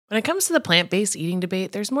When it comes to the plant-based eating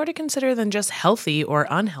debate, there's more to consider than just healthy or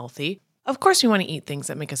unhealthy. Of course, we want to eat things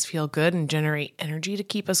that make us feel good and generate energy to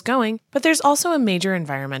keep us going, but there's also a major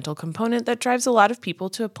environmental component that drives a lot of people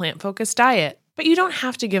to a plant-focused diet. But you don't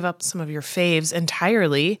have to give up some of your faves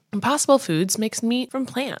entirely. Impossible Foods makes meat from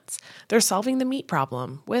plants. They're solving the meat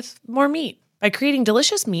problem with more meat. By creating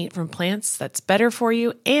delicious meat from plants that's better for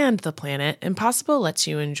you and the planet, Impossible lets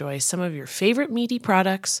you enjoy some of your favorite meaty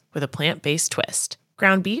products with a plant-based twist.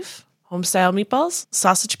 Ground beef, home-style meatballs,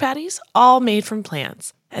 sausage patties, all made from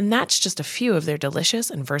plants. And that's just a few of their delicious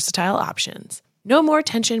and versatile options. No more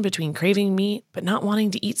tension between craving meat but not wanting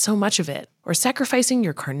to eat so much of it, or sacrificing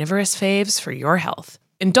your carnivorous faves for your health.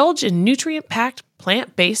 Indulge in nutrient-packed,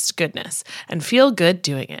 plant-based goodness and feel good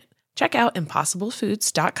doing it. Check out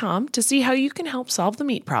ImpossibleFoods.com to see how you can help solve the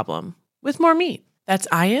meat problem with more meat. That's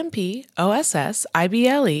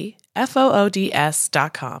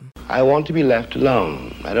ImpossibleFoods.com. I want to be left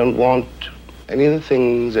alone. I don't want any of the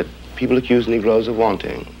things that people accuse Negroes of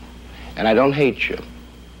wanting. And I don't hate you.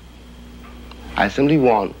 I simply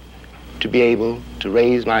want to be able to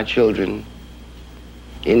raise my children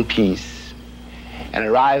in peace and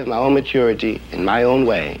arrive at my own maturity in my own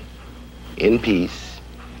way, in peace.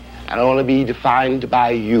 I don't want to be defined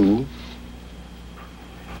by you.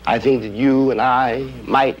 I think that you and I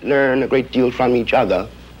might learn a great deal from each other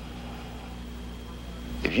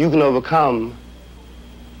if you can overcome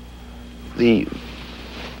the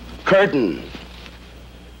curtain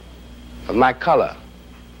of my color.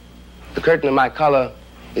 The curtain of my color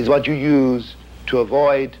is what you use to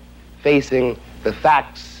avoid facing the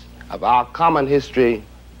facts of our common history,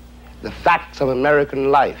 the facts of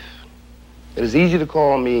American life. It is easy to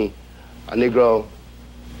call me a Negro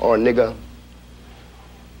or a nigger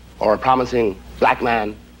or a promising black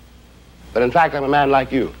man, but in fact, I'm a man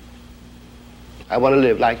like you. I want to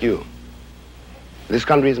live like you. This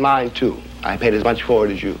country is mine too. I paid as much for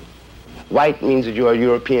it as you. White means that you are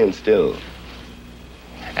European still.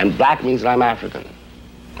 And black means that I'm African.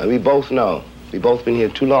 And we both know, we've both been here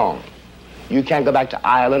too long. You can't go back to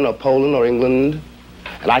Ireland or Poland or England,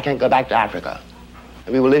 and I can't go back to Africa.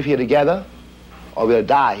 And we will live here together, or we'll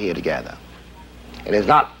die here together. And it's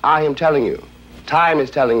not I am telling you. Time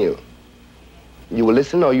is telling you. You will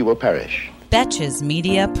listen or you will perish. Betches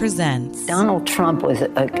Media presents. Donald Trump was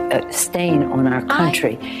a stain on our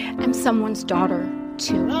country. I'm someone's daughter,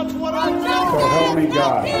 too. That's what I know. So help me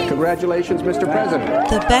God. Congratulations, Mr. President.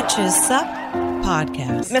 The Betches Sup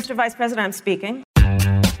podcast. Mr. Vice President, I'm speaking.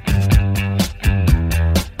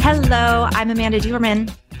 Hello, I'm Amanda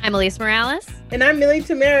Duerman. I'm Elise Morales. And I'm Millie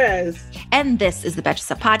Tamarez. And this is the Betches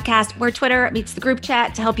Sup podcast, where Twitter meets the group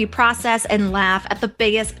chat to help you process and laugh at the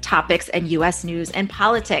biggest topics in U.S. news and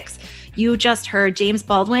politics. You just heard James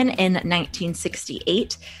Baldwin in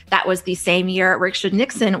 1968. That was the same year Richard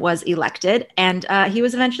Nixon was elected, and he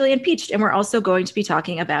was eventually impeached. And we're also going to be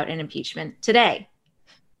talking about an impeachment today.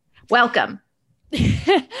 Welcome.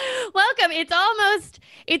 Welcome. It's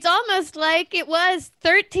almost like it was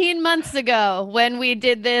 13 months ago when we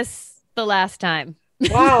did this the last time.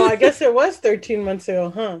 Wow, I guess it was 13 months ago,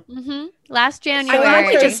 huh? Mm-hmm. Last January. I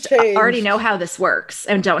like just already know how this works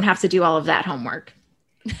and don't have to do all of that homework.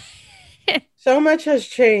 So much has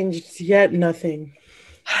changed, yet nothing.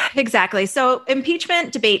 Exactly. So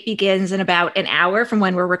impeachment debate begins in about an hour from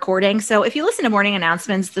when we're recording. So if you listen to morning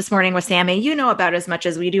announcements this morning with Sammy, you know about as much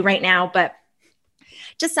as we do right now, but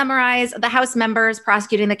to summarize, the House members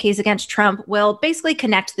prosecuting the case against Trump will basically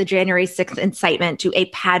connect the January 6th incitement to a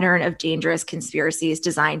pattern of dangerous conspiracies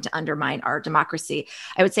designed to undermine our democracy.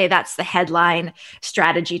 I would say that's the headline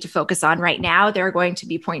strategy to focus on right now. They're going to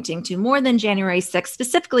be pointing to more than January 6th,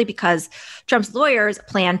 specifically because Trump's lawyers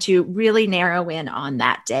plan to really narrow in on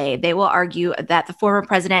that day. They will argue that the former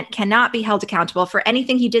president cannot be held accountable for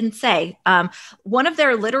anything he didn't say. One of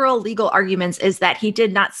their literal legal arguments is that he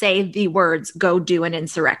did not say the words, "go do an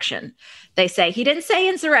insurrection." They say he didn't say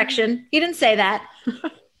insurrection. He didn't say that.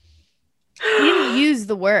 He didn't use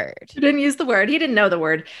the word. He didn't use the word. He didn't know the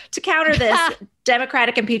word. To counter this,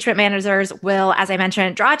 Democratic impeachment managers will, as I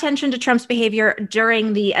mentioned, draw attention to Trump's behavior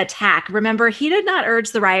during the attack. Remember, he did not urge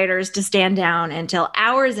the rioters to stand down until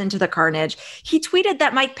hours into the carnage. He tweeted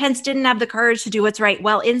that Mike Pence didn't have the courage to do what's right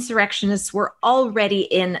while insurrectionists were already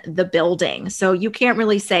in the building. So you can't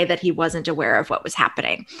really say that he wasn't aware of what was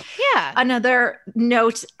happening. Yeah. Another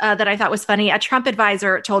note that I thought was funny, a Trump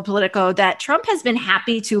advisor told Politico that Trump has been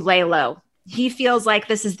happy to lay low. He feels like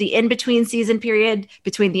this is the in-between season period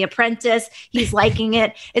between The Apprentice. He's liking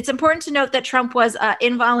it. It's important to note that Trump was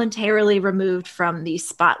involuntarily removed from the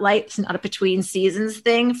spotlight. It's not a between seasons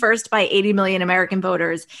thing. First by 80 million American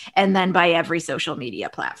voters, and then by every social media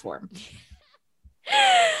platform.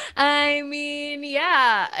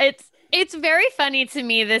 Yeah, it's very funny to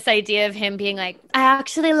me, this idea of him being like, I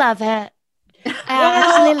actually love it.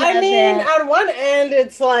 On one end,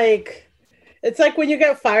 it's like when you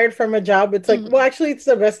get fired from a job, it's like, well, actually, it's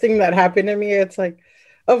the best thing that happened to me. It's like,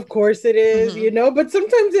 of course it is, but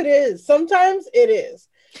sometimes it is. Sometimes it is.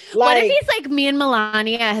 What if he's like, me and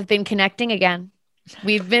Melania have been connecting again?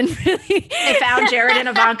 We've been really... They found Jared and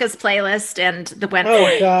Ivanka's playlist and went for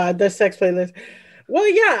it. Oh, God, the sex playlist. Well,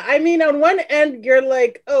 yeah, I mean, on one end, you're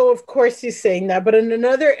like, oh, of course he's saying that. But on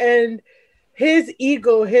another end, his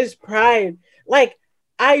ego, his pride, like,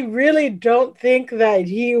 I really don't think that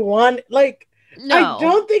he wanted, like, No. I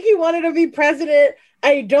don't think he wanted to be president.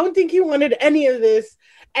 I don't think he wanted any of this.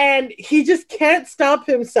 And he just can't stop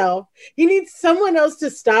himself. He needs someone else to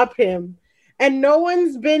stop him. And no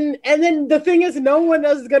one's been, and then the thing is, no one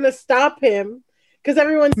else is going to stop him because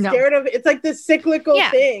everyone's scared of it. It's like this cyclical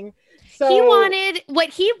thing. So he wanted what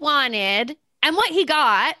he wanted, and what he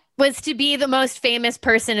got was to be the most famous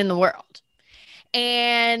person in the world.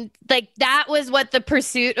 And like, that was what the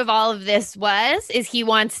pursuit of all of this was, is he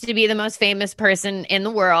wants to be the most famous person in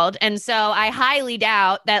the world. And so I highly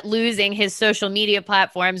doubt that losing his social media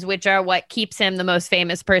platforms, which are what keeps him the most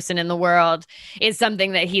famous person in the world, is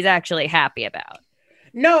something that he's actually happy about.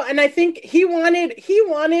 No, and I think he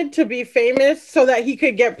wanted to be famous so that he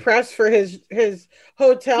could get press for his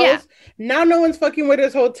hotels. Yeah. Now no one's fucking with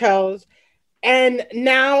his hotels. And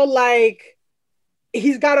now, like,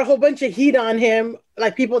 he's got a whole bunch of heat on him,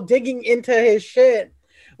 like people digging into his shit,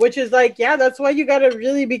 which is like, yeah, that's why you got to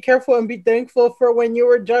really be careful and be thankful for when you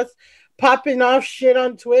were just popping off shit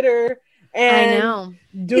on Twitter. And I know.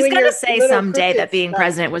 He's going to say someday that being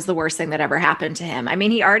president was the worst thing that ever happened to him. I mean,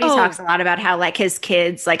 he already talks a lot about how like his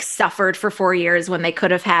kids like suffered for 4 years when they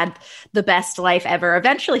could have had the best life ever.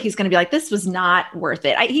 Eventually, he's going to be like, this was not worth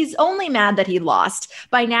it. He's only mad that he lost.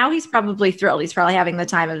 By now, he's probably thrilled. He's probably having the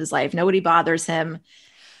time of his life. Nobody bothers him.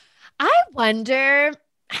 I wonder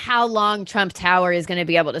how long Trump Tower is going to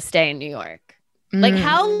be able to stay in New York. Like,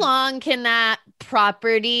 how long can that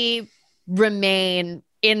property remain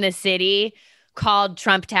in the city called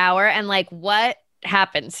Trump Tower, and like what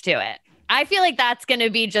happens to it? I feel like that's going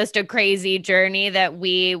to be just a crazy journey that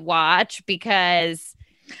we watch, because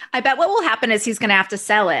I bet what will happen is he's going to have to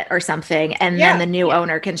sell it or something, and then the new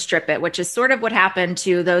owner can strip it, which is sort of what happened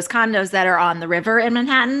to those condos that are on the river in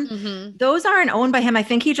Manhattan. Those aren't owned by him. I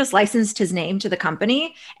think he just licensed his name to the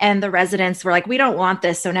company, and the residents were like, we don't want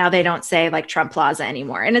this. So now they don't say like Trump Plaza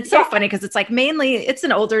anymore. And it's so funny because it's like mainly it's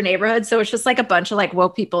an older neighborhood. So it's just like a bunch of like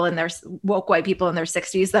woke white people in their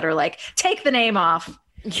 60s that are like, take the name off.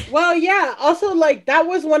 Well, yeah. Also, like, that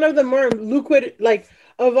was one of the more liquid, like,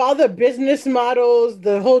 of all the business models,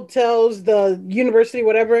 the hotels, the university,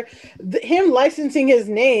 whatever, him licensing his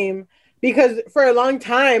name, because for a long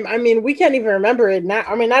time, I mean, we can't even remember it now.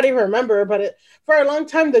 I mean, not even remember, but for a long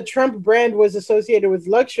time, the Trump brand was associated with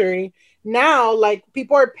luxury. Now, like,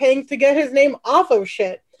 people are paying to get his name off of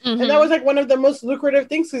shit. And that was like one of the most lucrative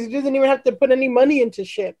things because he doesn't even have to put any money into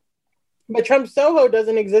shit. But Trump Soho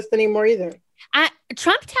doesn't exist anymore either.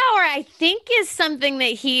 Trump Tower, I think, is something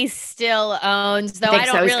that he still owns, though I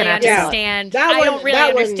don't really understand. I don't really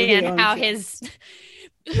understand how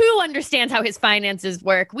who understands how his finances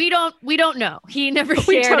work. We don't know. He never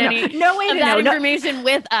shared any of that information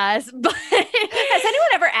with us. But has anyone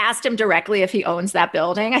ever asked him directly if he owns that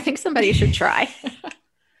building? I think somebody should try.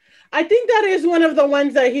 I think that is one of the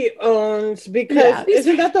ones that he owns, because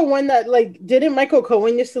isn't that the one that, like, didn't Michael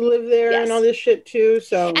Cohen used to live there and all this shit too?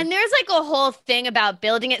 So, and there's like a whole thing about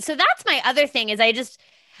building it. So that's my other thing, is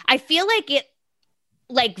I feel like it,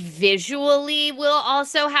 like, visually will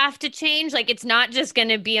also have to change. Like, it's not just going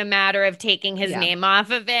to be a matter of taking his name off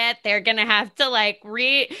of it. They're going to have to like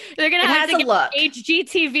they're going to have to get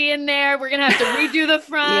HGTV in there. We're going to have to redo the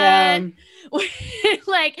front.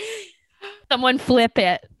 Like, someone flip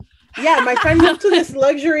it. Yeah, my friend moved to this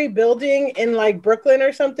luxury building in like Brooklyn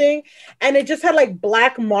or something, and it just had like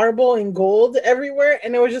black marble and gold everywhere,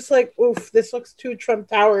 and it was just like, oof, this looks too Trump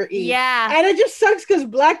Tower-y. Yeah, and it just sucks because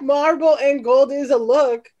black marble and gold is a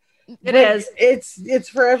look. It is. It's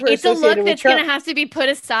forever. It's a look that's gonna have to be put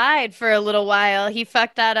aside for a little while. He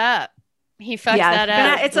fucked that up.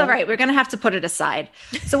 It's all right. We're going to have to put it aside.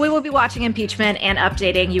 So we will be watching impeachment and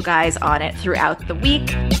updating you guys on it throughout the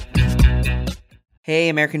week. Hey,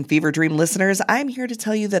 American Fever Dream listeners, I'm here to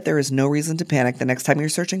tell you that there is no reason to panic the next time you're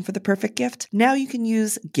searching for the perfect gift. Now you can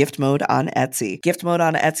use gift mode on Etsy. Gift mode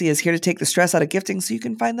on Etsy is here to take the stress out of gifting so you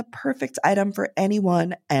can find the perfect item for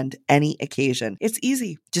anyone and any occasion. It's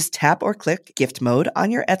easy. Just tap or click gift mode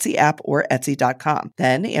on your Etsy app or Etsy.com.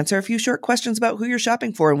 Then answer a few short questions about who you're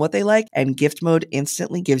shopping for and what they like, and gift mode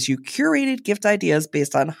instantly gives you curated gift ideas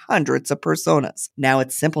based on hundreds of personas. Now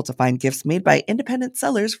it's simple to find gifts made by independent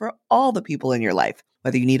sellers for all the people in your life.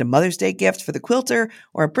 Whether you need a Mother's Day gift for the quilter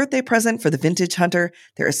or a birthday present for the vintage hunter,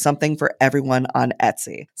 there is something for everyone on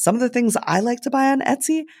Etsy. Some of the things I like to buy on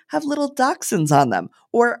Etsy have little dachshunds on them,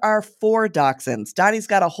 or are for dachshunds. Dottie's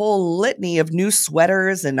got a whole litany of new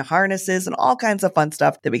sweaters and harnesses and all kinds of fun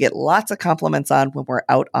stuff that we get lots of compliments on when we're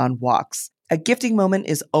out on walks. A gifting moment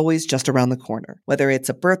is always just around the corner. Whether it's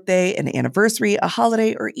a birthday, an anniversary, a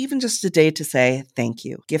holiday, or even just a day to say thank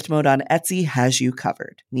you, gift mode on Etsy has you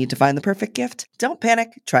covered. Need to find the perfect gift? Don't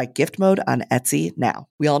panic. Try gift mode on Etsy now.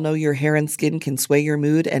 We all know your hair and skin can sway your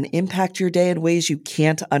mood and impact your day in ways you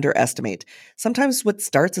can't underestimate. Sometimes what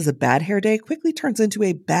starts as a bad hair day quickly turns into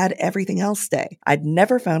a bad everything else day. I'd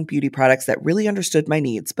never found beauty products that really understood my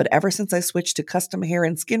needs, but ever since I switched to custom hair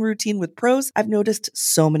and skin routine with Prose, I've noticed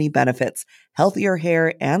so many benefits. Healthier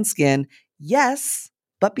hair and skin, yes,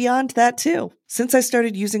 but beyond that too. Since I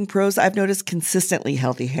started using Prose, I've noticed consistently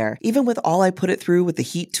healthy hair. Even with all I put it through with the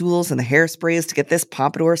heat tools and the hairsprays to get this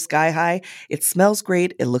pompadour sky high, it smells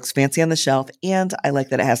great, it looks fancy on the shelf, and I like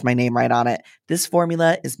that it has my name right on it. This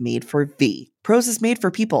formula is made for V. Prose is made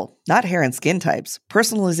for people, not hair and skin types.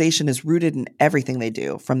 Personalization is rooted in everything they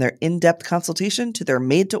do, from their in-depth consultation to their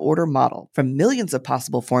made-to-order model. From millions of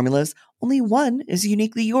possible formulas, only one is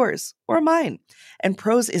uniquely yours or mine. And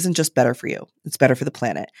Prose isn't just better for you, it's better for the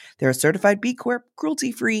planet. They're a certified B Corp,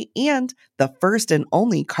 cruelty-free, and the first and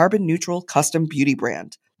only carbon-neutral custom beauty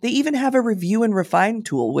brand. They even have a review and refine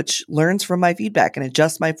tool which learns from my feedback and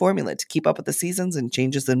adjusts my formula to keep up with the seasons and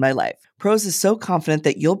changes in my life. Prose is so confident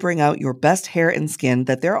that you'll bring out your best hair and skin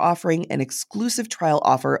that they're offering an exclusive trial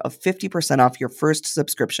offer of 50% off your first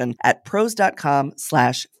subscription at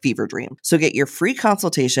prose.com/feverdream. So get your free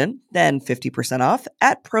consultation, then 50% off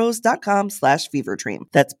at prose.com/feverdream.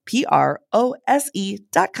 That's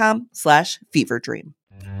prose.com/feverdream.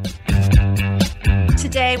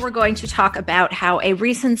 Today, we're going to talk about how a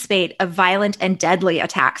recent spate of violent and deadly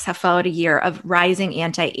attacks have followed a year of rising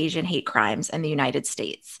anti-Asian hate crimes in the United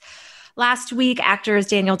States. Last week, actors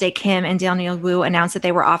Daniel Day Kim and Daniel Wu announced that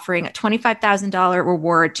they were offering a $25,000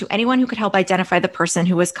 reward to anyone who could help identify the person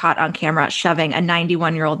who was caught on camera shoving a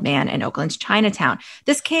 91-year-old man in Oakland's Chinatown.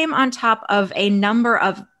 This came on top of a number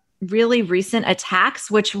of really recent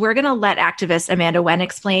attacks, which we're going to let activist Amanda Wen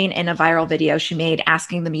explain in a viral video she made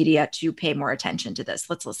asking the media to pay more attention to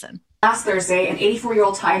this. Let's listen. Last Thursday, an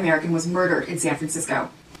 84-year-old Thai American was murdered in San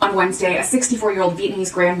Francisco. On Wednesday, a 64-year-old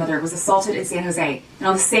Vietnamese grandmother was assaulted in San Jose. And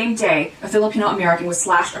on the same day, a Filipino American was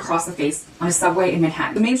slashed across the face on a subway in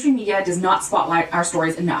Manhattan. The mainstream media does not spotlight our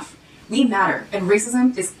stories enough. We matter, and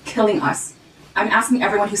racism is killing us. I'm asking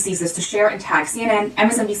everyone who sees this to share and tag CNN,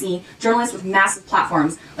 MSNBC, journalists with massive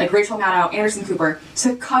platforms like Rachel Maddow, Anderson Cooper,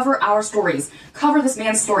 to cover our stories, cover this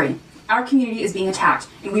man's story. Our community is being attacked,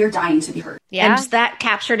 and we are dying to be heard. Yeah. And that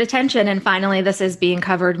captured attention. And finally, this is being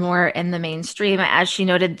covered more in the mainstream. As she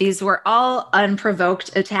noted, these were all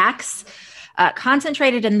unprovoked attacks.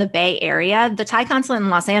 Concentrated in the Bay Area. The Thai consulate in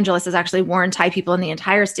Los Angeles has actually warned Thai people in the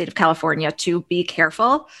entire state of California to be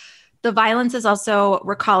careful. The violence is also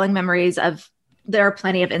recalling memories of, there are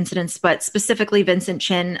plenty of incidents, but specifically Vincent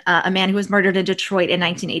Chin, a man who was murdered in Detroit in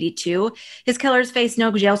 1982. His killers face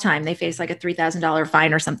no jail time. They face like a $3,000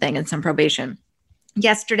 fine or something and some probation.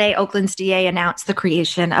 Yesterday, Oakland's DA announced the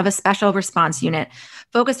creation of a special response unit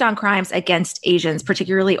focused on crimes against Asians,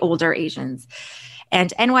 particularly older Asians.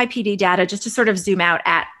 And NYPD data, just to sort of zoom out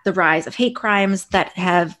at the rise of hate crimes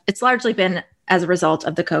it's largely been as a result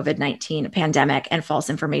of the COVID-19 pandemic and false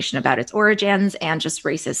information about its origins and just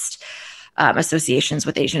racist associations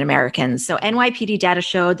with Asian Americans. So NYPD data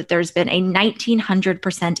showed that there's been a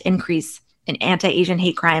 1,900% increase in anti-Asian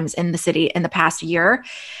hate crimes in the city in the past year.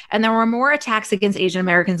 And there were more attacks against Asian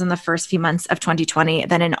Americans in the first few months of 2020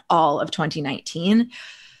 than in all of 2019.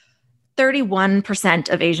 31%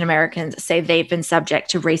 of Asian Americans say they've been subject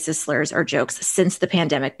to racist slurs or jokes since the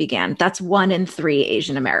pandemic began. That's 1 in 3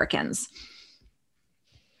 Asian Americans.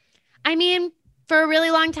 I mean, for a really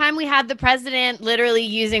long time, we had the president literally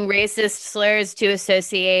using racist slurs to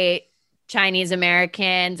associate Chinese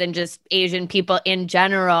Americans and just Asian people in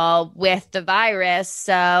general with the virus.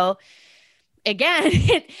 So again,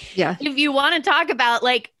 if you want to talk about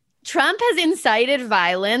like Trump has incited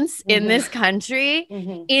violence in this country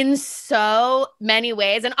in so many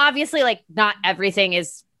ways. And obviously, like, not everything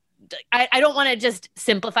is, I don't want to just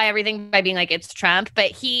simplify everything by being like, it's Trump,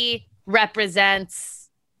 but he represents,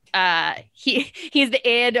 he's the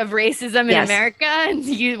id of racism in America, and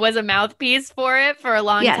he was a mouthpiece for it for a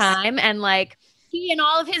long time. And like, he and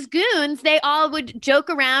all of his goons, they all would joke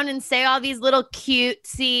around and say all these little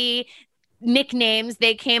cutesy nicknames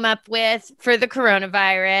they came up with for the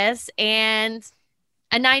coronavirus, and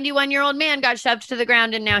a 91-year-old man got shoved to the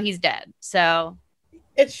ground and now he's dead. So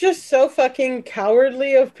it's just so fucking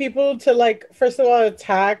cowardly of people to, like, first of all,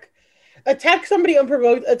 attack somebody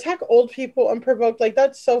unprovoked, attack old people unprovoked. Like,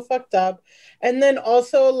 that's so fucked up. And then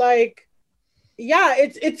also, like, yeah,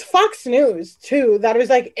 it's Fox News too that is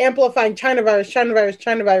like amplifying China virus.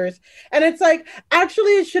 And it's like,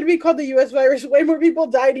 actually it should be called the US virus. Way more people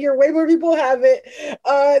died here, way more people have it.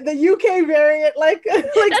 The UK variant, like that's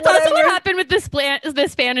whatever. Also what happened with the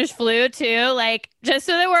Spanish flu too. Like, just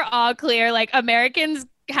so that we're all clear, like, Americans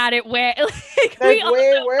had it way like, we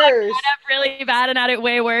way worse. Had it really bad and had it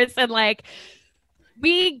way worse. And like,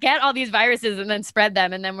 we get all these viruses and then spread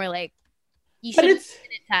them, and then we're like, you should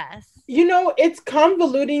test. You know, it's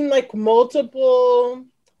convoluting like multiple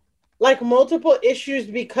issues,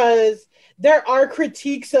 because there are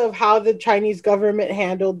critiques of how the Chinese government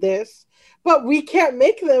handled this, but we can't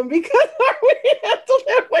make them because we handled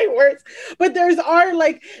it way worse. But there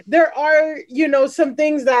are, you know, some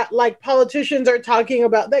things that like politicians are talking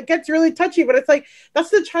about that gets really touchy, but it's like, that's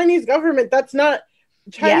the Chinese government. That's not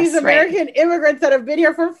Chinese American immigrants that have been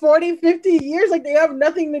here for 40, 50 years. Like, they have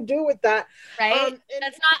nothing to do with that. Right.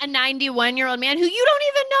 That's not a 91-year-old man who you don't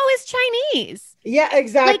even know is Chinese. Yeah,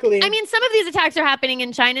 exactly. Like, I mean, some of these attacks are happening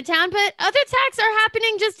in Chinatown, but other attacks are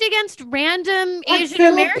happening just against random like Asian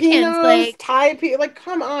Americans. Like, Thai people, like,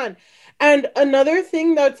 come on. And another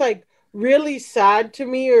thing that's like really sad to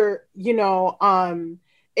me, or, you know,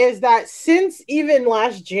 is that since even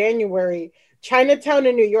last January, Chinatown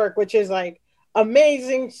in New York, which is like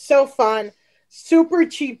amazing, so fun, super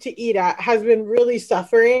cheap to eat at, has been really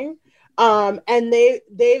suffering. And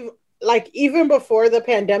they've like, even before the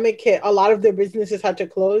pandemic hit, a lot of their businesses had to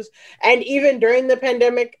close. And even during the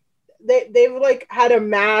pandemic, they've like had a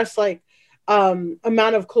mass like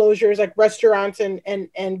amount of closures, like restaurants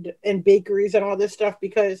and bakeries and all this stuff,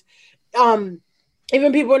 because even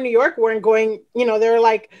people in New York weren't going, you know, they're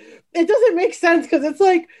like, it doesn't make sense, because it's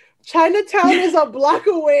like, Chinatown is a block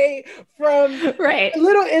away from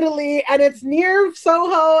Little Italy, and it's near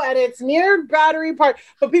Soho, and it's near Battery Park.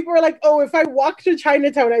 But people are like, oh, if I walk to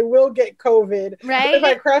Chinatown, I will get COVID. Right. If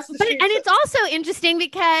I cross the street. And it's also interesting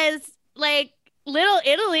because, like, Little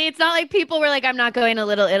Italy, it's not like people were like, I'm not going to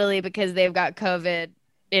Little Italy because they've got COVID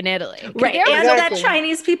in Italy. Right. And that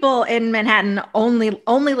Chinese people in Manhattan only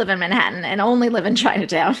live in Manhattan and only live in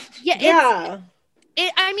Chinatown. Yeah.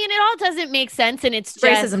 I mean, it all doesn't make sense, and it's just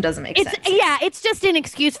racism doesn't make sense. Yeah, it's just an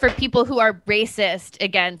excuse for people who are racist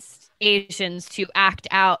against Asians to act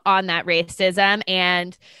out on that racism.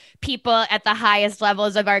 And people at the highest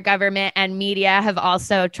levels of our government and media have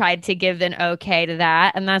also tried to give an okay to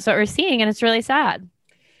that, and that's what we're seeing, and it's really sad.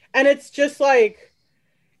 And it's just like,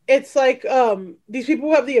 it's like these people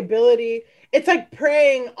who have the ability, it's like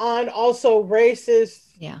preying on also racist.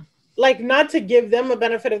 Yeah. Like, not to give them a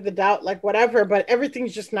benefit of the doubt, like whatever, but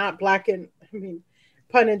everything's just not black and, I mean,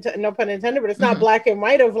 no pun intended, but it's not black and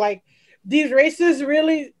white, of like, these racists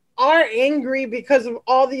really are angry because of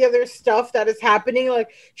all the other stuff that is happening.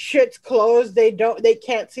 Like, shit's closed, they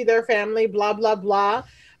can't see their family, blah, blah, blah.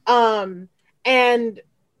 And,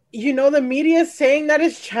 you know, the media is saying that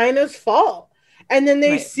it's China's fault. And then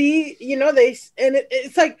they see, you know,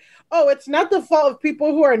 it's like, oh, it's not the fault of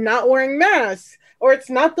people who are not wearing masks. Or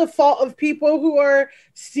it's not the fault of people who are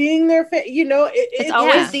seeing their you know, it's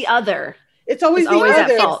always the other. It's always the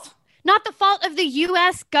other. It's not the fault of the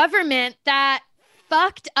U.S. government that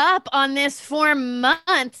fucked up on this for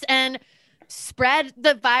months and spread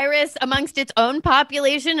the virus amongst its own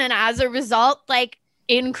population, and as a result, like,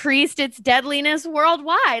 increased its deadliness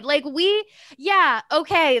worldwide. Like,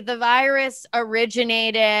 the virus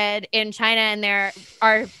originated in China, and there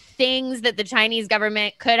are things that the Chinese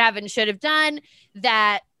government could have and should have done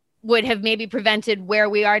that would have maybe prevented where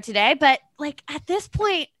we are today. But like, at this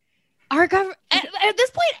point, literally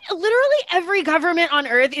every government on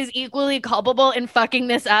earth is equally culpable in fucking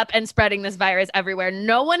this up and spreading this virus everywhere.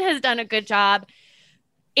 No one has done a good job.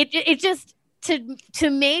 It just to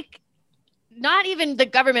make not even the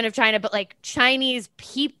government of China, but like Chinese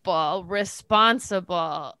people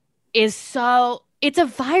responsible is so It's a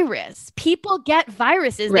virus. People get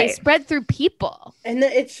viruses. Right. They spread through people. And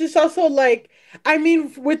it's just also like, I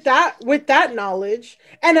mean, with that knowledge,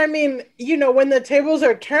 and I mean, you know, when the tables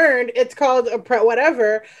are turned, it's called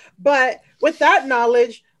whatever. But with that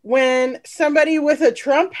knowledge, when somebody with a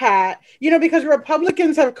Trump hat, you know, because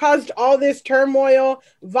Republicans have caused all this turmoil,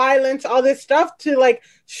 violence, all this stuff to like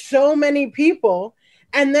so many people,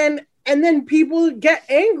 and then people get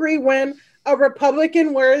angry when a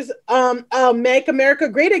Republican wears a Make America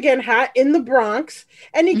Great Again hat in the Bronx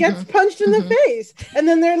and he gets punched in the face. And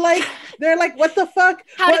then they're like, what the fuck?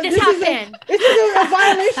 How did this happen? This is a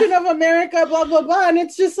violation of America, blah, blah, blah. And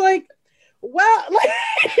it's just like, well, like,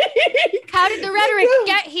 how did the rhetoric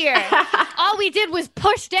get here? All we did was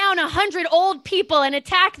push down 100 old people and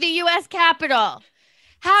attack the U.S. Capitol.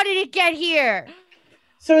 How did it get here?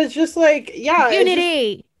 So it's just like, yeah.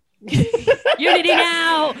 Unity. Unity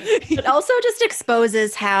now. It also just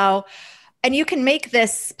exposes how, and you can make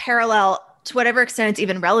this parallel to whatever extent it's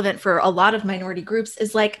even relevant for a lot of minority groups,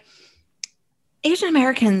 is like Asian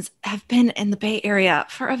Americans have been in the Bay Area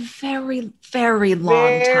for a very, very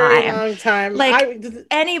long time. Like,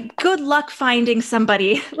 any good luck finding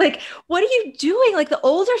somebody. Like, what are you doing? Like, the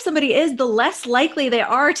older somebody is, the less likely they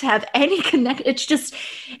are to have any connection. It's just,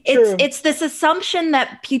 it's this assumption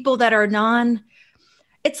that people that are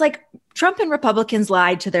it's like Trump and Republicans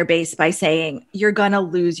lied to their base by saying, you're going to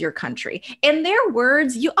lose your country. In their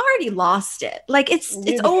words, you already lost it. Like, it's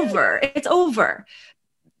over. It's over.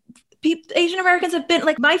 Asian Americans have been,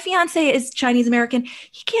 like, my fiance is Chinese American.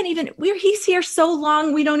 He can't even, he's here so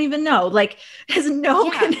long, we don't even know. Like, has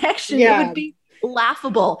no connection. Yeah. It would be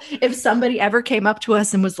laughable if somebody ever came up to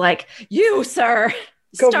us and was like, you, sir,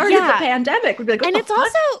 started the pandemic. We'd be like, and it's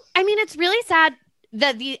also, I mean, it's really sad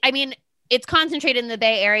that it's concentrated in the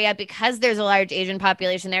Bay Area because there's a large Asian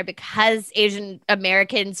population there, because Asian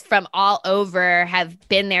Americans from all over have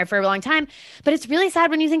been there for a long time. But it's really sad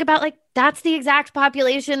when you think about, like, that's the exact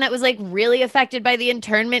population that was, like, really affected by the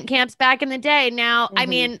internment camps back in the day. Now, I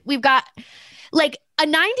mean, we've got, like, a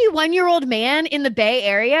 91-year-old man in the Bay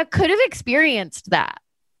Area could have experienced that.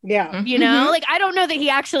 Yeah. You know, like, I don't know that he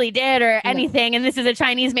actually did or anything. And this is a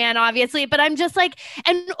Chinese man, obviously, but I'm just like,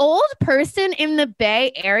 an old person in the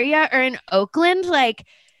Bay Area or in Oakland, like,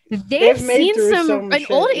 they've seen an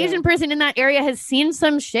old Asian person in that area has seen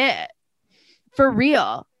some shit for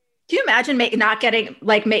real. Can you imagine not getting,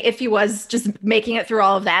 like, if he was just making it through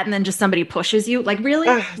all of that and then just somebody pushes you? Like, really?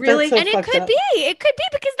 Really? So and it could be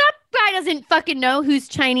because that guy doesn't fucking know who's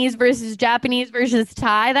Chinese versus Japanese versus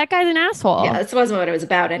Thai. That guy's an asshole. Yeah, this wasn't what it was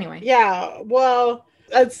about anyway. Yeah, well,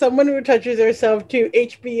 as someone who touches herself to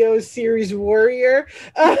HBO's series Warrior,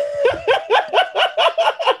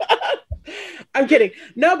 I'm kidding.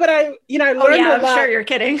 No, but I learned a lot. I'm sure you're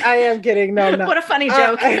kidding. I am kidding. No. What a funny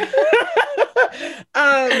joke.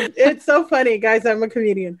 It's so funny, guys. I'm a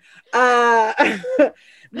comedian.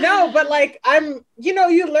 No, but like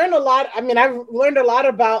you learn a lot. I mean, I've learned a lot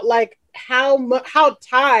about like how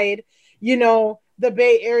tied, the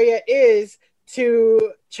Bay Area is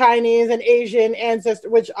to Chinese and Asian ancestors,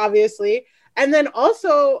 which obviously, and then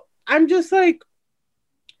also I'm just like,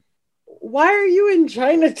 why are you in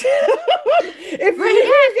Chinatown? if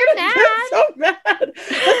you're mad. So mad. That's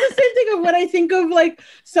the same thing of when I think of like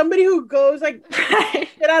somebody who goes like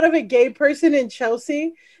get out of a gay person in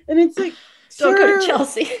Chelsea, and it's like, don't go to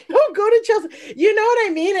Chelsea. Don't go to Chelsea. You know what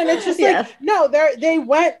I mean? And it's just like, no, they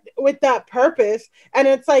went with that purpose, and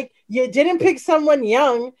it's like, you didn't pick someone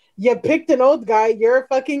young, you picked an old guy. You're a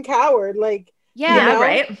fucking coward. Like,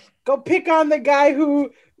 right. Go pick on the guy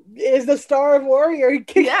who is the star of Warrior.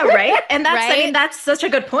 Yeah, right. And that's, right? I mean, that's such a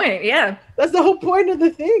good point. Yeah. That's the whole point of the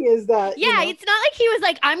thing is that. Yeah, it's not like he was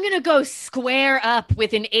like, I'm going to go square up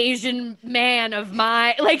with an Asian man of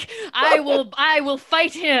my, like, I will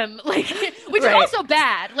fight him. Like, which is also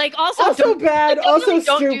bad. Like, also bad. Like, also really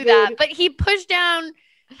stupid. Don't do that. But he pushed down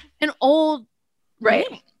an old, right.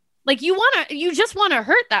 Man. Like, you just want to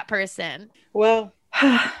hurt that person. Well,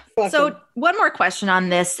 so one more question on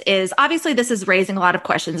this is, obviously this is raising a lot of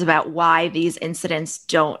questions about why these incidents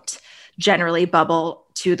don't generally bubble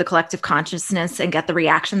to the collective consciousness and get the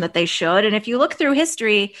reaction that they should. And if you look through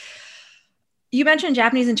history, you mentioned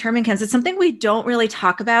Japanese internment camps. It's something we don't really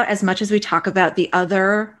talk about as much as we talk about the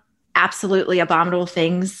other absolutely abominable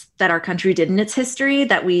things that our country did in its history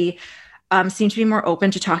that we seem to be more open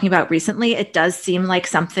to talking about recently. It does seem like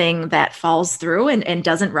something that falls through and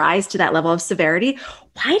doesn't rise to that level of severity.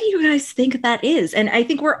 Why do you guys think that is? And I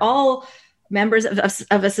think we're all members of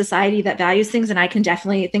a society that values things. And I can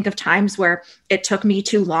definitely think of times where it took me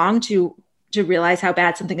too long to realize how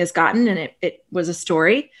bad something has gotten. And it was a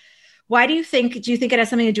story. Why do you think it has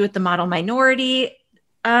something to do with the model minority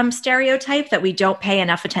stereotype that we don't pay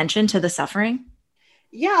enough attention to the suffering?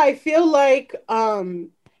 Yeah, I feel like,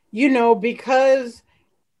 because,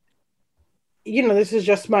 this is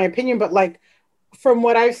just my opinion, but like from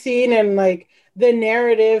what I've seen and like the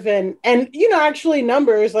narrative and actually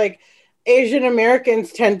numbers, like Asian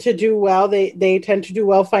Americans tend to do well. They tend to do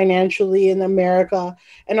well financially in America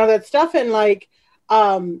and all that stuff. And like,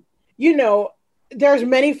 there's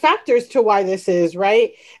many factors to why this is,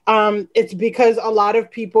 right? It's because a lot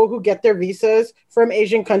of people who get their visas from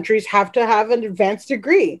Asian countries have to have an advanced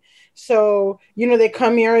degree. So, they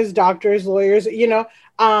come here as doctors, lawyers,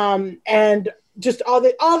 and just all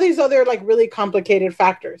these other like really complicated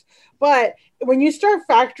factors. But when you start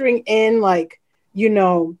factoring in like,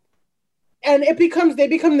 and they become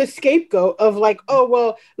the scapegoat of like, oh,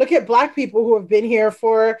 well, look at Black people who have been here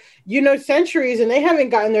for, centuries and they haven't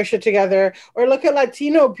gotten their shit together. Or look at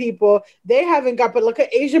Latino people, but look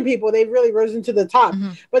at Asian people, they've really risen to the top.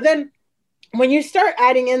 Mm-hmm. But then when you start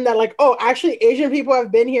adding in that, like, oh, actually Asian people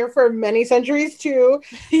have been here for many centuries too.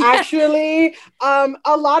 Yeah. Actually,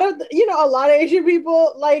 a lot of Asian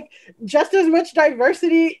people, like just as much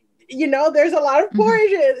diversity. There's a lot of poor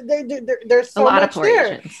Asians. There's so much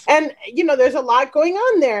there. Asians. And, there's a lot going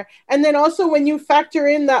on there. And then also when you factor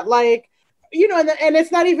in that, like, and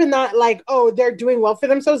it's not even that like, oh, they're doing well for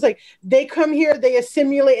themselves. Like they come here, they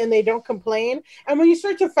assimilate and they don't complain. And when you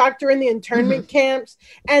start to factor in the internment camps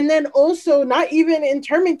and then also not even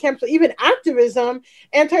internment camps, but even activism,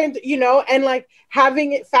 and like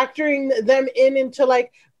factoring them into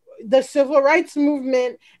like, the civil rights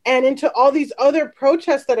movement and into all these other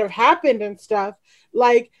protests that have happened and stuff,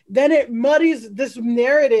 like then it muddies this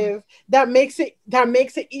narrative that makes it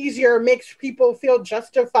easier, makes people feel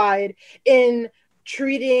justified in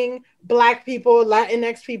treating Black people,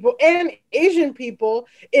 Latinx people, and Asian people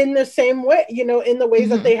in the same way, in the ways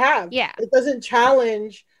that they have. Yeah, it doesn't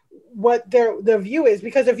challenge what the view is,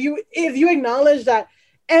 because if you acknowledge that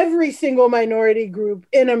every single minority group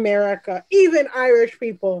in America, even Irish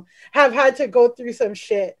people, have had to go through some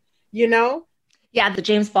shit, Yeah, the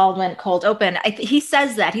James Baldwin Cold Open. He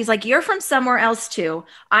says that. He's like, you're from somewhere else too.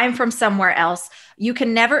 I'm from somewhere else. You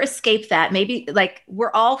can never escape that. Maybe like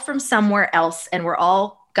we're all from somewhere else and we're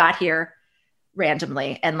all got here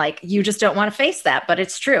randomly. And like, you just don't want to face that, but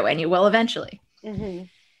it's true. And you will eventually. Mm-hmm.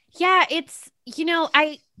 Yeah, it's,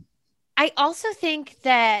 I also think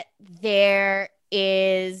that there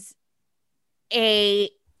is I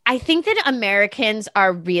think that Americans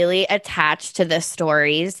are really attached to the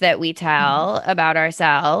stories that we tell about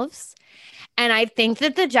ourselves. And I think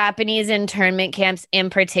that the Japanese internment camps in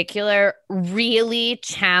particular really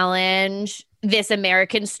challenge this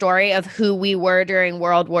American story of who we were during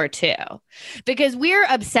World War II, because we're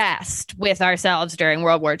obsessed with ourselves during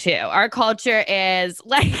World War II. Our culture is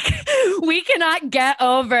like, we cannot get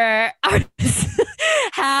over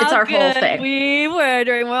how it's our good whole thing. We were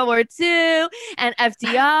during World War II, and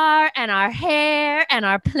FDR and our hair and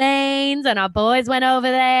our planes, and our boys went over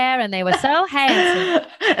there and they were so handsome.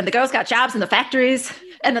 And the girls got jobs in the factories.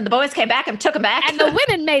 And then the boys came back and took them back. And the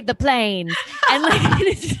women made the planes. And like,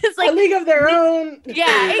 it's just like a league of their own.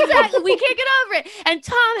 Yeah, exactly. We can't get over it. And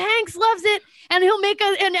Tom Hanks loves it. And he'll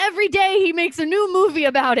and every day he makes a new movie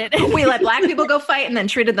about it. We let Black people go fight and then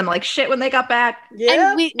treated them like shit when they got back.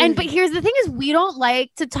 Yeah. But here's the thing is we don't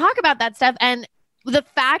like to talk about that stuff. And the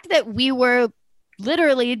fact that we were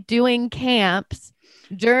literally doing camps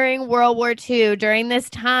during World War II, during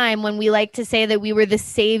this time when we like to say that we were the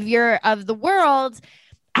savior of the world,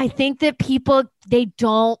 I think that people, they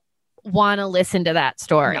don't want to listen to that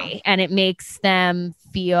story. No. And it makes them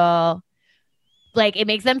feel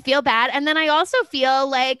bad. And then I also feel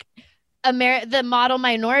like the model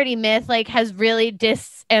minority myth like has really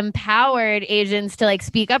disempowered Asians to like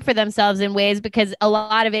speak up for themselves in ways, because a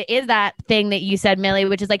lot of it is that thing that you said, Millie,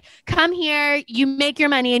 which is like, come here, you make your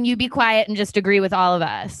money and you be quiet and just agree with all of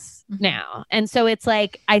us now. And so it's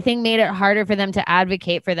like, I think made it harder for them to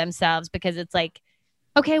advocate for themselves, because it's like,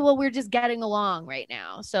 okay, well, we're just getting along right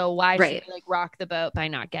now. So why should we like rock the boat by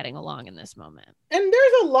not getting along in this moment? And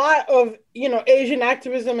there's a lot of, Asian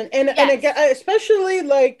activism and again, especially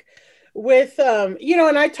like with, and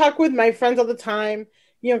I talk with my friends all the time,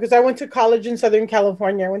 because I went to college in Southern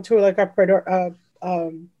California. I went to like a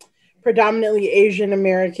predominantly Asian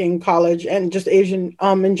American college, and just Asian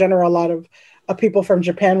in general, a lot of people from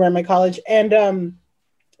Japan were in my college. And,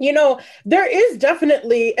 there is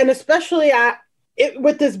definitely, and especially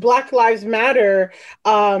with this Black Lives Matter,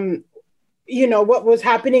 what was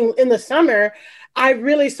happening in the summer, I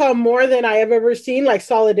really saw more than I have ever seen, like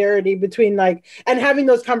solidarity between and having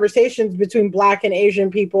those conversations between Black and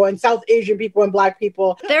Asian people and South Asian people and Black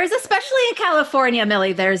people. There's, especially in California,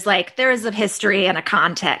 Millie, there is a history and a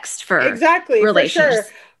context for exactly relations. For sure.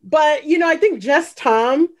 But, I think Jess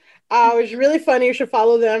Tom, it was really funny. You should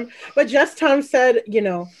follow them. But Jess Tom said,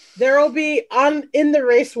 there will be in the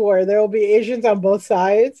race war, there will be Asians on both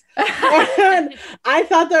sides. And I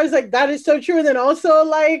thought that is so true. And then also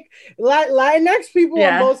Latinx people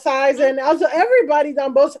on both sides, and also everybody's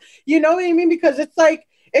on both. You know what I mean? Because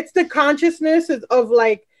it's the consciousness of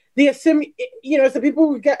it's the people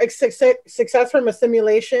who get success from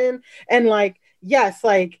assimilation, and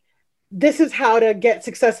this is how to get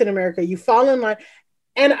success in America. You fall in line.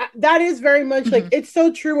 And that is very much it's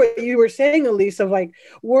so true what you were saying, Elise, of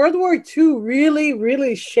World War II really,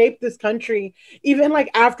 really shaped this country, even with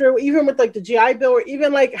the GI Bill, or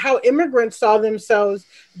even how immigrants saw themselves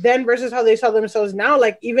then versus how they saw themselves now.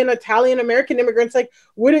 Even Italian American immigrants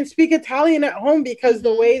wouldn't speak Italian at home because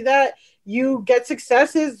the way that you get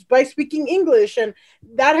success is by speaking English, and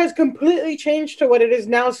that has completely changed to what it is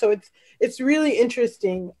now. So it's really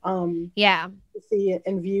interesting to see it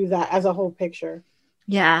and view that as a whole picture.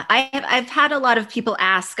 Yeah, I've had a lot of people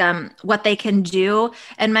ask what they can do.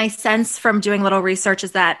 And my sense from doing a little research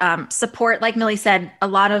is that support, like Millie said, a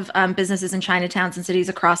lot of businesses in Chinatowns and cities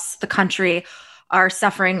across the country are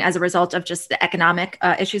suffering as a result of just the economic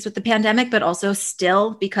issues with the pandemic, but also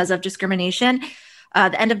still because of discrimination.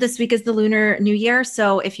 The end of this week is the Lunar New Year.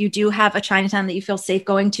 So if you do have a Chinatown that you feel safe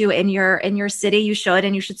going to in your city, you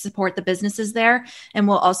should support the businesses there. And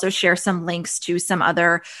we'll also share some links to some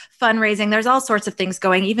other fundraising. There's all sorts of things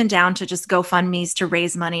going, even down to just GoFundMe's to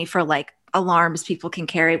raise money for alarms people can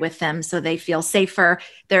carry with them so they feel safer.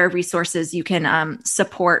 There are resources you can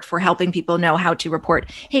support for helping people know how to report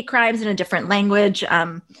hate crimes in a different language.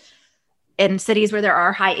 In cities where there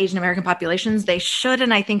are high Asian American populations, they should,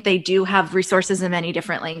 and I think they do have resources in many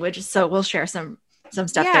different languages. So we'll share some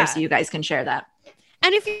stuff there so you guys can share that.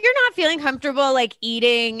 And if you're not feeling comfortable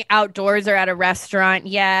eating outdoors or at a restaurant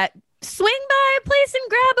yet, swing by a place and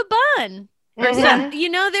grab a bun. Or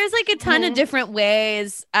something. There's a ton of different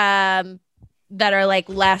ways that are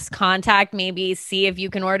less contact. Maybe see if you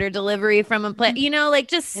can order delivery from a place,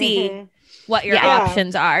 just see what your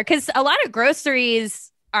options are. Because a lot of groceries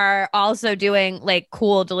are also doing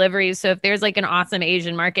cool deliveries. So if there's an awesome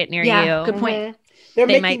Asian market near you. Good point. They're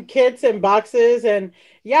making kits and boxes, and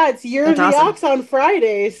it's Year of the Ox on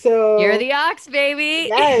Friday. So Year of the Ox, baby.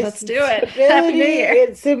 Yes, let's do it. Happy New Year.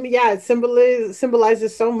 It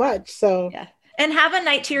symbolizes so much. So and have a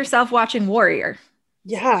night to yourself watching Warrior.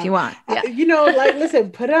 Yeah, if you want. Listen,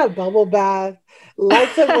 put a bubble bath,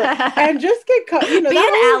 lights up, and just get be an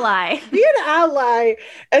ally. Be an ally,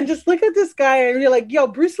 and just look at this guy, and you're like, yo,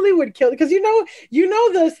 Bruce Lee would kill, because you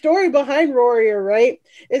know the story behind Warrior, right?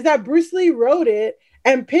 Is that Bruce Lee wrote it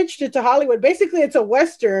and pitched it to Hollywood. Basically, it's a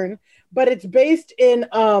Western, but it's based in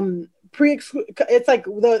it's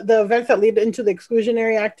the events that lead into the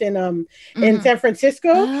Exclusionary Act in San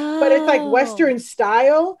Francisco, but it's Western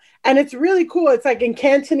style, and it's really cool. It's in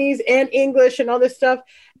Cantonese and English and all this stuff.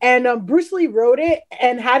 And Bruce Lee wrote it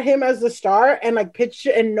and had him as the star and pitched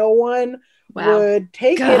it, and no one would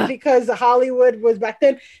take it because Hollywood was back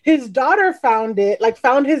then. His daughter found it,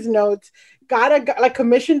 found his notes,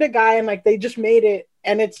 commissioned a guy, and they just made it.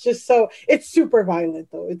 And it's just it's super violent,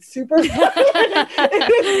 though. It's super violent.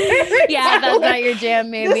 That's not your jam.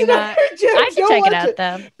 Maybe not. I can check it out,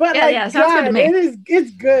 though. But sounds good to me. It's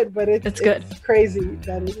good, but it's good. It's crazy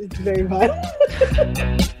that it's very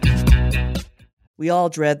violent. We all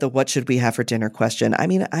dread the what should we have for dinner question. I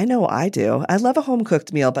mean, I know I do. I love a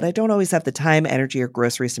home-cooked meal, but I don't always have the time, energy, or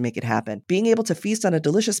groceries to make it happen. Being able to feast on a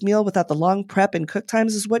delicious meal without the long prep and cook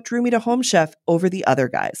times is what drew me to Home Chef over the other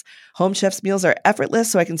guys. Home Chef's meals are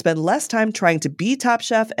effortless, so I can spend less time trying to be Top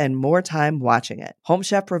Chef and more time watching it. Home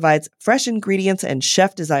Chef provides fresh ingredients and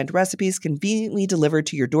chef-designed recipes conveniently delivered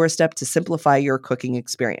to your doorstep to simplify your cooking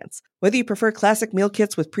experience. Whether you prefer classic meal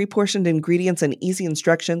kits with pre-portioned ingredients and easy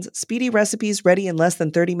instructions, speedy recipes ready in less than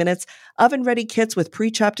 30 minutes, oven-ready kits with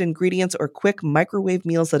pre-chopped ingredients, or quick microwave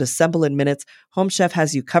meals that assemble in minutes, Home Chef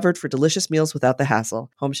has you covered for delicious meals without the hassle.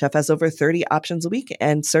 Home Chef has over 30 options a week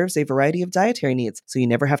and serves a variety of dietary needs, so you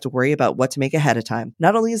never have to worry about what to make ahead of time.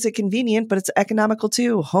 Not only is it convenient, but it's economical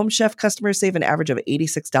too. Home Chef customers save an average of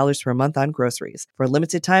 $86 per month on groceries. For a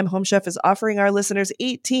limited time, Home Chef is offering our listeners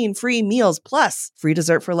 18 free meals plus free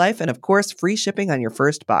dessert for life and and of course, free shipping on your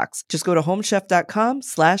first box. Just go to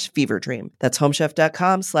homechef.com/feverdream. That's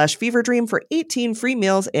homechef.com/feverdream for 18 free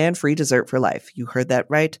meals and free dessert for life. You heard that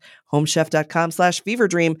right.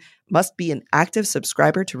 Homechef.com/feverdream. Must be an active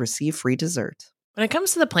subscriber to receive free dessert. When it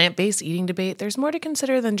comes to the plant-based eating debate, there's more to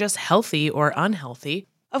consider than just healthy or unhealthy.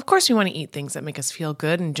 Of course, we want to eat things that make us feel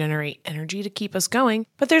good and generate energy to keep us going,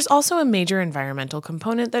 but there's also a major environmental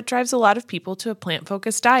component that drives a lot of people to a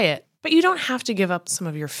plant-focused diet. But you don't have to give up some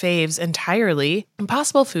of your faves entirely.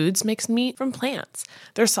 Impossible Foods makes meat from plants.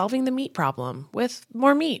 They're solving the meat problem with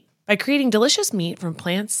more meat. By creating delicious meat from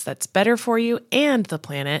plants that's better for you and the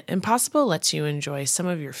planet, Impossible lets you enjoy some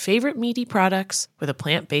of your favorite meaty products with a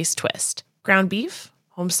plant-based twist. Ground beef,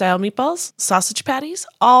 home-style meatballs, sausage patties,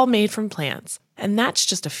 all made from plants. And that's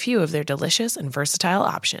just a few of their delicious and versatile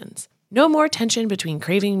options. No more tension between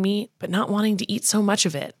craving meat but not wanting to eat so much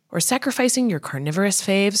of it, or sacrificing your carnivorous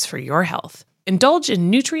faves for your health. Indulge in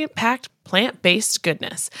nutrient-packed, plant-based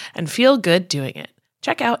goodness and feel good doing it.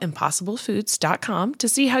 Check out ImpossibleFoods.com to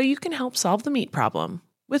see how you can help solve the meat problem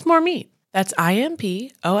with more meat. That's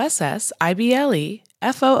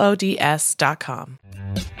ImpossibleFoods.com.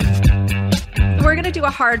 We're going to do a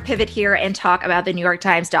hard pivot here and talk about the New York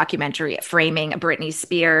Times documentary Framing Britney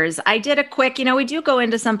Spears. I did a quick, we do go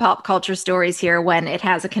into some pop culture stories here when it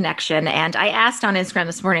has a connection. And I asked on Instagram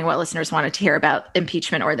this morning what listeners wanted to hear about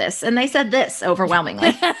impeachment or this. And they said this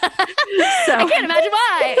overwhelmingly. So I can't imagine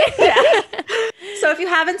why. Yeah. So if you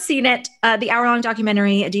haven't seen it, the hour-long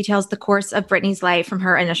documentary details the course of Britney's life from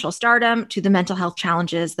her initial stardom to the mental health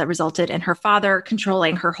challenges that resulted in her father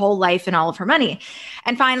controlling her whole life and all of her money.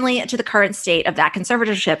 And finally, to the current state of that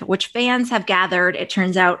conservatorship, which fans have gathered, it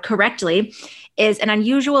turns out correctly, is an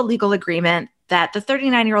unusual legal agreement that the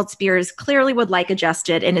 39-year-old Spears clearly would like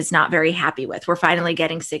adjusted and is not very happy with. We're finally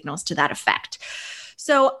getting signals to that effect.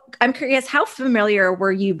 So I'm curious, how familiar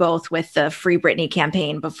were you both with the Free Britney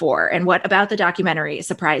campaign before? And what about the documentary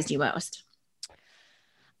surprised you most?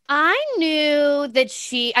 I knew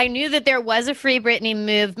that there was a Free Britney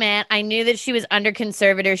movement. I knew that she was under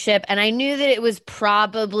conservatorship, and I knew that it was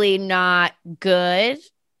probably not good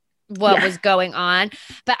what was going on,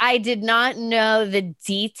 but I did not know the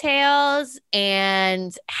details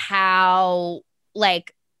and how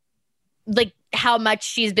how much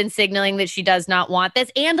she's been signaling that she does not want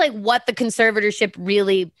this, and what the conservatorship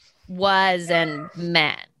really was and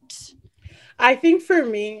meant. I think for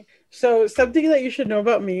me, so something that you should know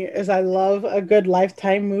about me is I love a good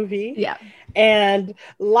Lifetime movie. Yeah. And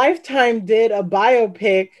Lifetime did a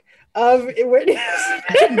biopic of Whitney. I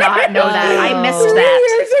did not know that. I missed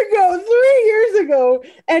that. 3 years ago.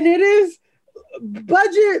 And it is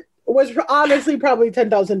budget was honestly probably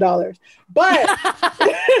 $10,000. But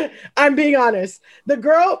I'm being honest. The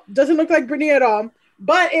girl doesn't look like Britney at all.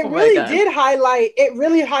 But it really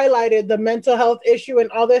highlighted the mental health issue and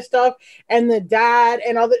all this stuff, and the dad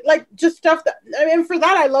and all that, just stuff that, for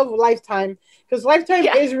that, I love Lifetime, because Lifetime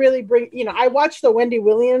is really I watched the Wendy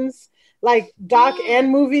Williams doc and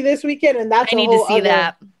movie this weekend, and that's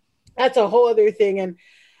that's a whole other thing. And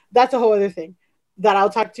that's a whole other thing that I'll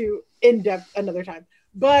talk to in depth another time.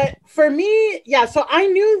 But for me, so I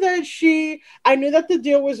knew that the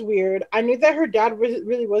deal was weird. I knew that her dad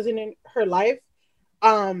really wasn't in her life.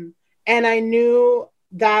 And I knew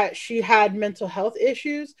that she had mental health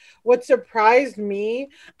issues. What surprised me,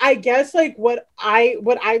 I guess, what I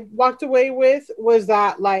walked away with was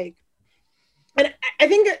that, and I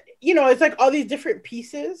think, it's all these different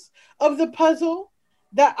pieces of the puzzle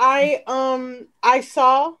that I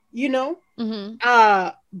saw, Mm-hmm.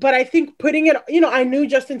 But I think putting it, I knew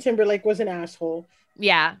Justin Timberlake was an asshole.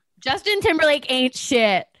 Yeah. Justin Timberlake ain't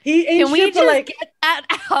shit. He ain't Can shit, we just get that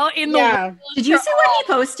out in the world? Did you see what he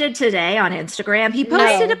posted today on Instagram? He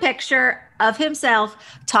posted a picture of himself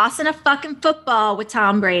tossing a fucking football with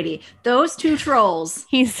Tom Brady. Those two trolls.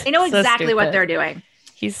 They know exactly what they're doing.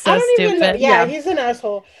 He's so stupid. Yeah, he's an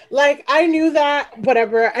asshole. I knew that,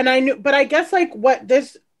 whatever. And but I guess what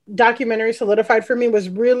this documentary solidified for me was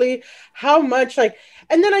really how much and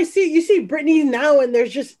then you see Britney now, and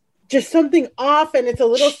there's just something off, and it's a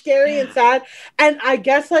little scary and sad. And I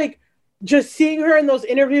guess just seeing her in those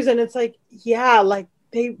interviews, and it's they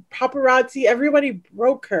paparazzi, everybody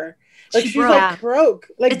broke her. She's broke.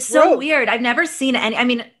 It's so weird. I've never seen any. I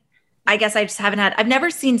mean, I guess I just I've never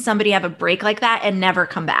seen somebody have a break like that and never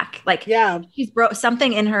come back. She's broke.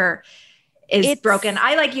 Something in her is broken.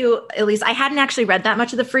 I, like you, Elise, I hadn't actually read that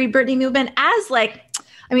much of the Free Britney movement as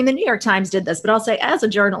the New York Times did this, but I'll say as a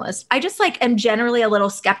journalist, I just am generally a little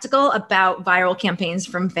skeptical about viral campaigns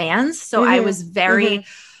from fans. So I was very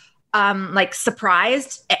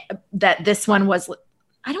surprised that this one was,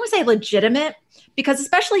 I don't want to say legitimate, because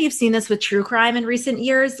especially you've seen this with true crime in recent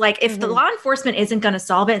years. Like if the law enforcement isn't going to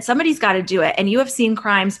solve it, somebody's got to do it. And you have seen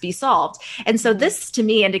crimes be solved. And so this to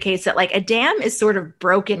me indicates that like a dam is sort of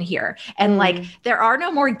broken here. And like there are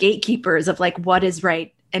no more gatekeepers of like what is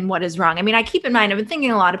right and what is wrong. I mean, I keep in mind, I've been thinking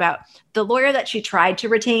a lot about the lawyer that she tried to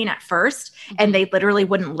retain at first, and they literally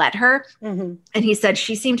wouldn't let her. And he said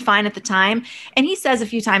she seemed fine at the time. And he says a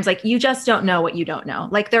few times, like, you just don't know what you don't know.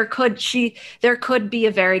 Like there could be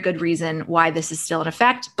a very good reason why this is still in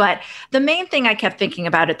effect. But the main thing I kept thinking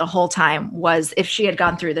about it the whole time was if she had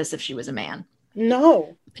gone through this, if she was a man.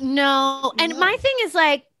 No. And my thing is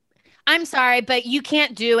like, I'm sorry, but you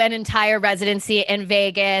can't do an entire residency in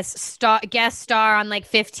Vegas, guest star on like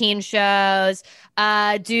 15 shows,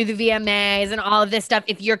 do the VMAs and all of this stuff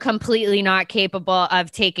if you're completely not capable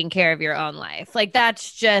of taking care of your own life. Like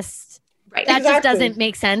that's just just doesn't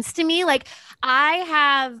make sense to me. Like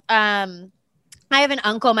I have an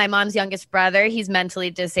uncle, my mom's youngest brother. He's mentally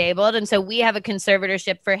disabled, and so we have a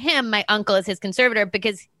conservatorship for him. My uncle is his conservator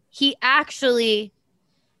because he actually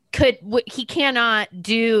he cannot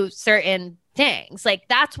do certain things. Like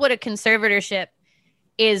that's what a conservatorship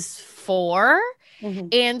is for.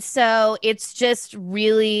 And so it's just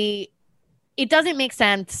really, it doesn't make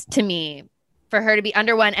sense to me for her to be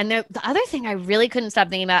under one. And the other thing I really couldn't stop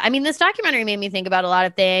thinking about, I mean, this documentary made me think about a lot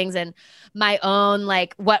of things and my own,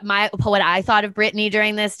 like what I thought of Britney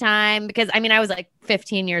during this time, because I mean, I was like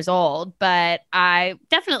 15 years old, but I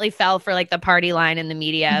definitely fell for like the party line in the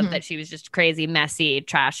media that she was just crazy, messy,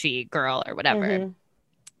 trashy girl or whatever.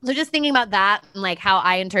 So just thinking about that and like how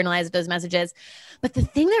I internalized those messages. But the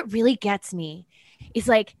thing that really gets me is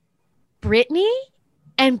like Britney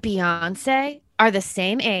and Beyonce are the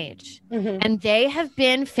same age and they have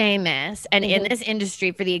been famous and in this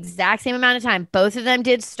industry for the exact same amount of time. Both of them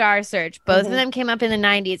did Star Search. Both of them came up in the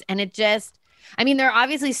 90s. And it just, I mean, there are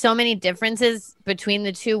obviously so many differences between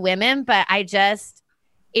the two women, but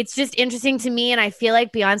it's just interesting to me. And I feel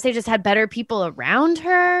like Beyonce just had better people around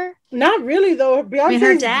her. Not really though. Beyonce's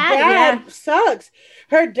her dad sucks.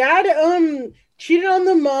 Her dad, cheated on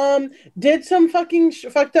the mom, did some fucking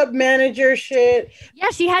fucked up manager shit. Yeah,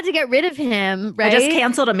 she had to get rid of him, right? I just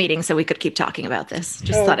canceled a meeting so we could keep talking about this.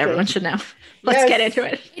 Just thought everyone should know. Let's get into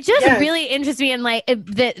it. It just really interests me. And like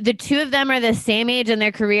the two of them are the same age and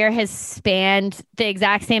their career has spanned the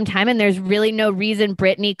exact same time. And there's really no reason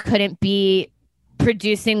Britney couldn't be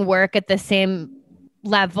producing work at the same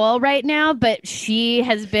level right now. But she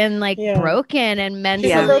has been like broken and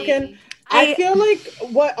mentally broken. I feel like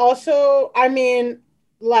what also, I mean,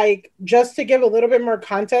 like, just to give a little bit more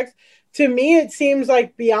context, to me, it seems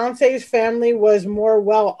like Beyonce's family was more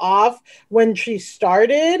well off when she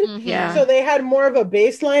started. So they had more of a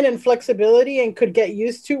baseline and flexibility and could get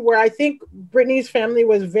used to, where I think Britney's family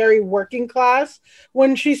was very working class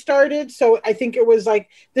when she started. So I think it was like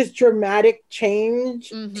this dramatic change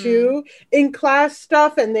too in class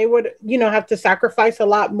stuff. And they would, have to sacrifice a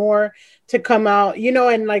lot more to come out,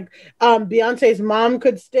 and like Beyonce's mom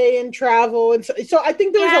could stay and travel, and so I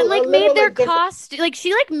think there was like made their cost, like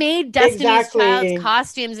she like made Destiny's Child's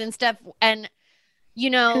costumes and stuff, and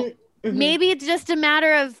maybe it's just a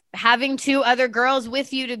matter of having two other girls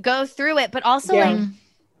with you to go through it, but also like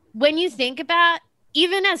when you think about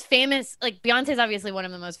even as famous, like Beyonce's obviously one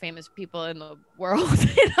of the most famous people in the world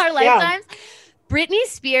in our lifetimes. Britney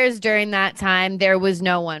Spears during that time, there was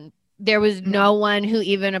no one who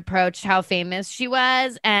even approached how famous she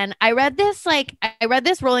was. And I read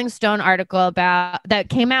this Rolling Stone article that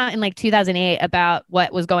came out in like 2008 about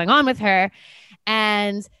what was going on with her.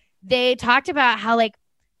 And they talked about how like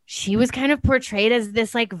she was kind of portrayed as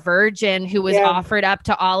this like virgin who was offered up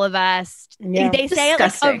to all of us. They say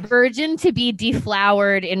like a virgin to be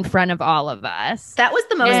deflowered in front of all of us. That was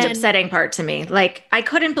the most upsetting part to me. Like, I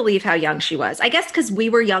couldn't believe how young she was. I guess because we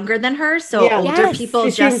were younger than her, so older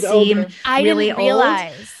people just seem really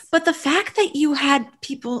old. But the fact that you had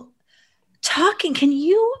people talking, can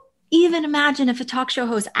you even imagine if a talk show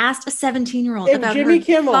host asked a 17-year-old about Jimmy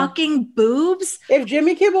Kimmel fucking boobs? If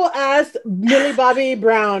Jimmy Kimmel asked Millie Bobby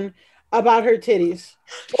Brown about her titties,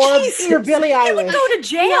 or Billie Eilish, would go to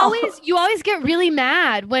jail. You always get really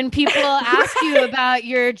mad when people ask you about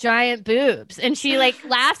your giant boobs, and she like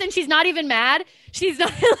laughs, and she's not even mad. She's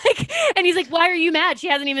not like, and he's like, "Why are you mad?" She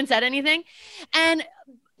hasn't even said anything. And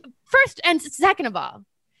first and second of all,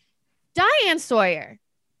 Diane Sawyer,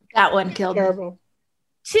 that one killed me.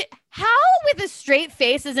 How, with a straight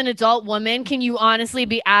face as an adult woman, can you honestly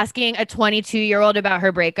be asking a 22-year-old about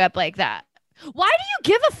her breakup like that? Why do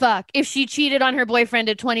you give a fuck if she cheated on her boyfriend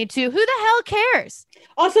at 22? Who the hell cares?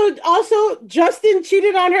 Also, Justin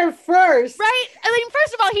cheated on her first. Right? I mean,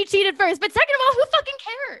 first of all, he cheated first. But second of all, who fucking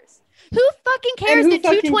cares? Who fucking cares that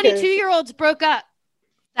two 22-year-olds broke up?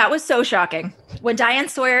 That was so shocking. When Diane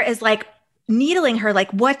Sawyer is like needling her,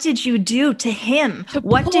 like, what did you do to him?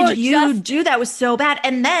 What did you do that was so bad?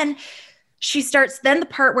 And then she starts, then the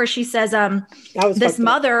part where she says, this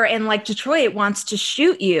mother in like Detroit wants to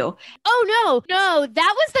shoot you. Oh, no,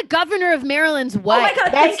 that was the governor of Maryland's wife. Oh my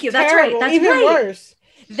God, thank you. That's right. That's even worse.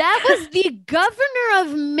 That was the governor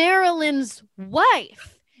of Maryland's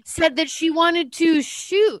wife said that she wanted to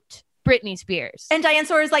shoot Britney Spears. And Diane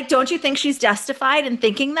Sawyer is like, don't you think she's justified in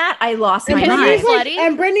thinking that? I lost my mind.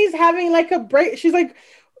 And Britney's having like a break. She's like,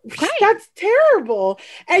 that's terrible.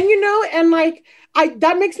 And and like,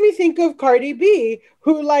 that makes me think of Cardi B,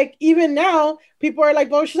 who like, even now people are like,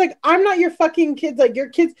 well, she's like, I'm not your fucking kids, like your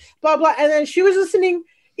kids, blah, blah. And then she was listening,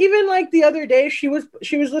 even like the other day, she was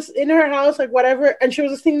in her house, like whatever. And she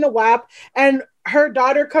was listening to WAP, and her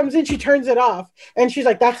daughter comes in, she turns it off. And she's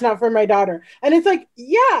like, that's not for my daughter. And it's like,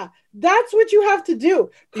 yeah, that's what you have to do.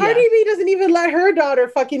 Cardi B doesn't even let her daughter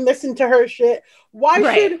fucking listen to her shit. Why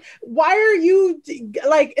are you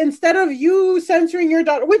like, instead of you censoring your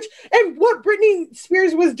daughter, and what Britney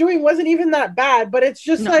Spears was doing wasn't even that bad, but it's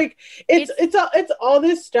just like, it's all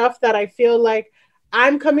this stuff that I feel like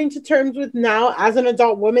I'm coming to terms with now as an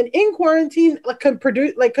adult woman in quarantine,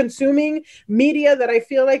 like consuming media that I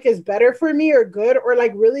feel like is better for me or good, or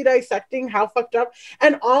like really dissecting how fucked up.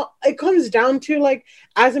 And all it comes down to, like,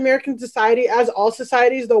 as American society, as all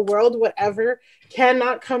societies, the world, whatever,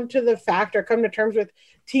 cannot come to the fact or come to terms with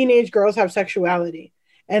teenage girls have sexuality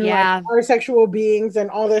and like are sexual beings and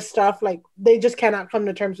all this stuff. Like, they just cannot come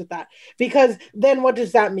to terms with that, because then what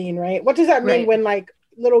does that mean, right? What does that mean when like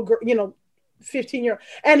little girl, 15-year-old,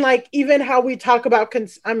 and like even how we talk about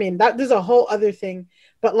that there's a whole other thing,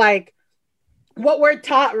 but like what we're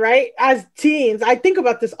taught, right, as teens, I think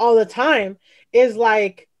about this all the time, is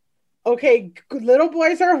like, okay, little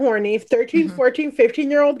boys are horny, 13, 14,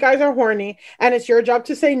 15-year-old guys are horny, and it's your job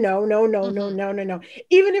to say no.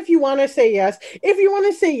 Even if you want to say yes,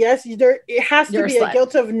 it has to be a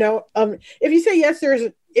guilt of no. If you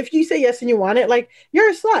say yes and you want it, like,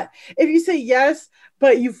 you're a slut. If you say yes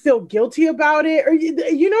but you feel guilty about it, or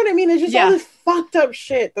you know what I mean? It's just all this fucked up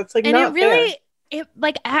shit that's like, and not fair.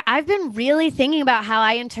 I've been really thinking about how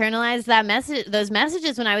I internalized those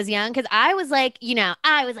messages when I was young, because I was like,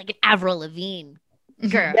 I was like an Avril Lavigne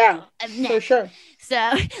girl. Yeah, for sure.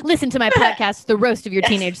 So listen to my podcast, The Roast of Your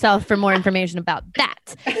Teenage Self, for more information about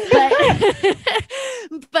that.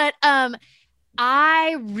 But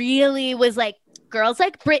I really was like, girls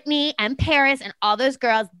like Britney and Paris and all those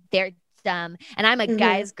girls, they're dumb, and I'm a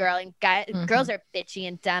guy's girl, and girls are bitchy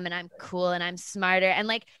and dumb, and I'm cool and I'm smarter. And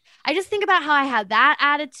like, I just think about how I had that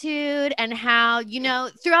attitude, and how,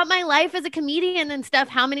 throughout my life as a comedian and stuff,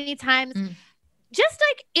 how many times just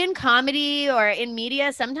like in comedy or in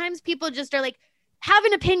media, sometimes people just are like, have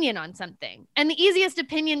an opinion on something, and the easiest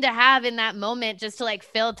opinion to have in that moment, just to like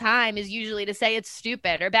fill time, is usually to say it's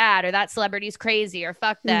stupid or bad, or that celebrity's crazy, or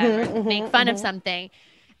fuck them, or make fun of something.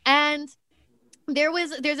 And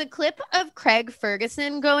there's a clip of Craig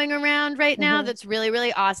Ferguson going around right now that's really,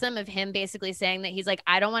 really awesome, of him basically saying that he's like,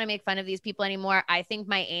 I don't want to make fun of these people anymore. I think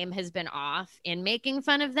my aim has been off in making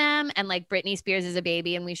fun of them, and like, Britney Spears is a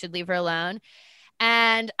baby and we should leave her alone.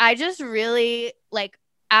 And I just really, like,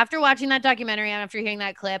 after watching that documentary and after hearing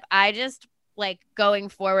that clip, I just, like, going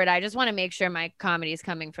forward, I just want to make sure my comedy is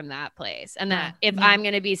coming from that place. And that if I'm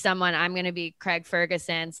going to be someone, I'm going to be Craig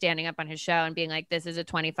Ferguson, standing up on his show and being like, this is a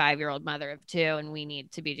 25-year-old mother of two, and we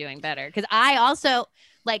need to be doing better. Because I also,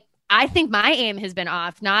 like, I think my aim has been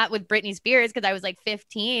off, not with Britney Spears, because I was like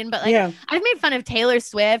 15, but like, I've made fun of Taylor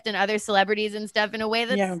Swift and other celebrities and stuff in a way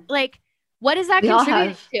that's like, what does that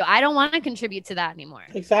contribute to? I don't want to contribute to that anymore.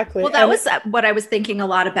 Exactly. Well, that was what I was thinking a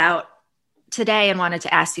lot about today, and wanted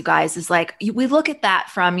to ask you guys, is like, we look at that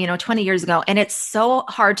from 20 years ago, and it's so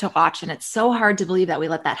hard to watch, and it's so hard to believe that we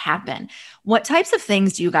let that happen. What types of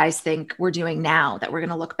things do you guys think we're doing now that we're going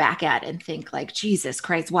to look back at and think like, Jesus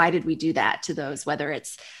Christ, why did we do that to those, whether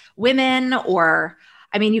it's women or,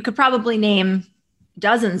 I mean, you could probably name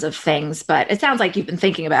dozens of things, but it sounds like you've been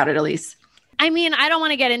thinking about it, at least. I mean, I don't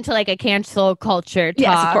want to get into like a cancel culture talk,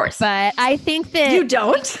 yes, of course, but I think that you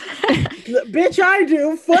don't. Bitch, I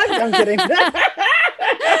do. Fuck, I'm kidding.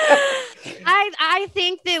 I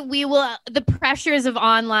think that the pressures of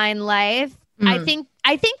online life. I think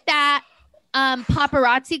that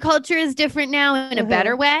paparazzi culture is different now in a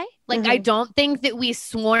better way. Like, I don't think that we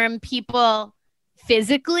swarm people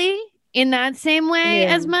physically in that same way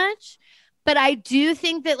as much. But I do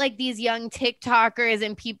think that like these young TikTokers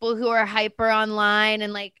and people who are hyper online,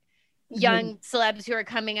 and like young celebs who are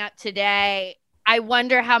coming up today, I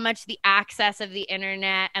wonder how much the access of the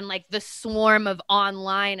internet and like the swarm of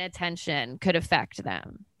online attention could affect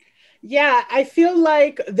them. Yeah, I feel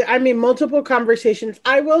like, multiple conversations.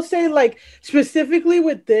 I will say, like, specifically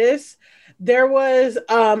with this, there was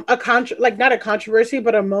not a controversy,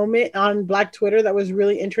 but a moment on Black Twitter that was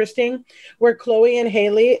really interesting where Chloe and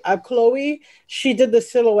Haley, Chloe, she did the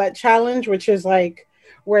silhouette challenge, which is like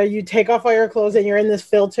where you take off all your clothes and you're in this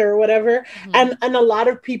filter or whatever. And a lot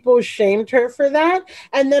of people shamed her for that.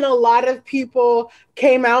 And then a lot of people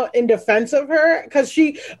came out in defense of her because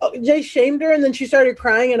they shamed her and then she started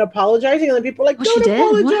crying and apologizing. And then people were like, don't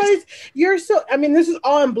apologize. What? You're so, this is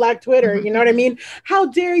all on Black Twitter. You know what I mean? How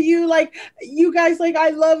dare you? Like, you guys, like, I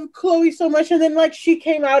love Chloe so much. And then like she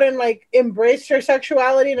came out and like embraced her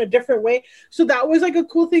sexuality in a different way. So that was like a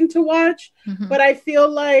cool thing to watch. But I feel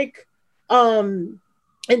like,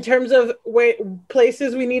 in terms of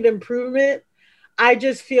places we need improvement, I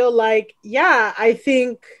just feel like, I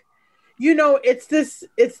think, it's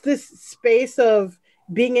this space of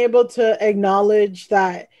being able to acknowledge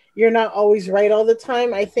that you're not always right all the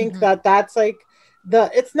time. I think that's like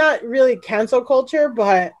it's not really cancel culture,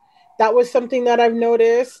 but that was something that I've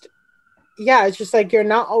noticed. Yeah, it's just like, you're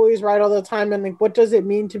not always right all the time. And like, what does it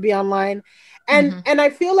mean to be online? And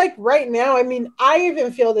I feel like right now, I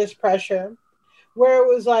even feel this pressure where it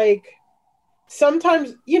was like,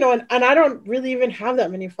 sometimes, and I don't really even have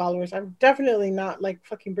that many followers. I'm definitely not like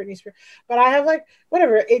fucking Britney Spears, but I have like,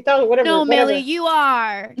 8,000, whatever. No, Millie, you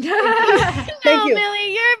are. Thank you.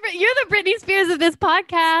 Millie, you're the Britney Spears of this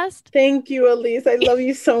podcast. Thank you, Elise. I love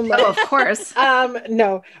you so much. Oh, of course.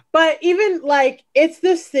 No, but even like, it's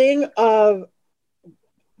this thing of,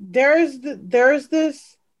 there's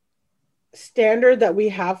this standard that we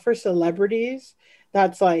have for celebrities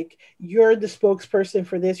that's like, you're the spokesperson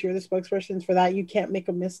for this, you're the spokesperson for that, you can't make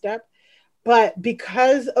a misstep. But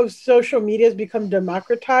because of social media has become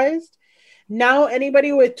democratized, now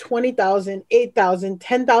anybody with 20,000, 8,000,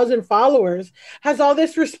 10,000 followers has all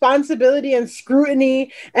this responsibility and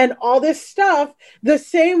scrutiny and all this stuff, the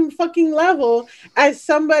same fucking level as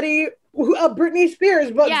somebody Britney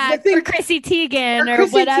Spears, but or Chrissy Teigen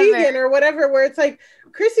or whatever, where it's like,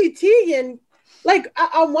 Chrissy Teigen, like,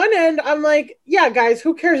 on one end, I'm like, yeah, guys,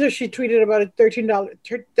 who cares if she tweeted about a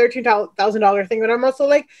 $13,000 thing? But I'm also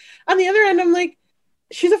like, on the other end, I'm like,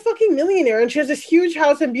 she's a fucking millionaire and she has this huge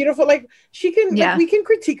house and beautiful, like, she can, like, we can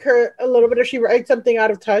critique her a little bit if she writes something out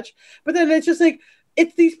of touch. But then it's just like,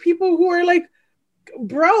 it's these people who are like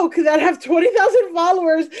broke that have 20,000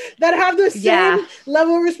 followers that have the same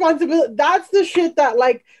level of responsibility. That's the shit that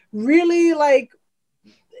like really like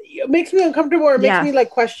makes me uncomfortable or makes me like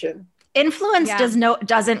question. Influence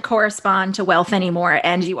doesn't correspond to wealth anymore,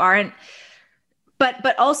 and you aren't.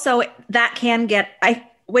 But also that can get.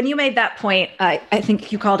 When you made that point, I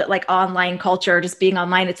think you called it like online culture, just being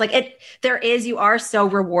online. It's like you are so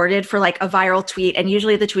rewarded for like a viral tweet, and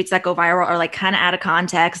usually the tweets that go viral are like kind of out of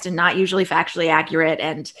context and not usually factually accurate,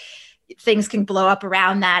 and things can blow up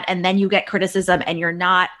around that, and then you get criticism, and you're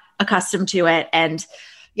not accustomed to it, and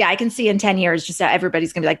I can see in 10 years just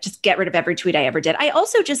everybody's gonna be like, just get rid of every tweet I ever did. I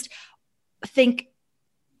also just think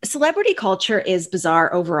celebrity culture is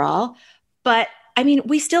bizarre overall, but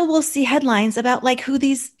we still will see headlines about like who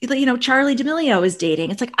these, Charli D'Amelio is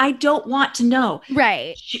dating. It's like, I don't want to know.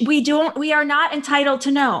 Right. We are not entitled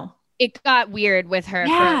to know. It got weird with her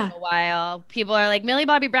for a while. People are like, Millie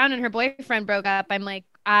Bobby Brown and her boyfriend broke up. I'm like,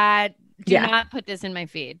 do not put this in my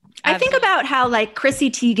feed. Absolutely. I think about how like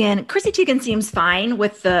Chrissy Teigen seems fine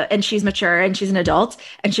with and she's mature and she's an adult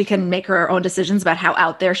and she can make her own decisions about how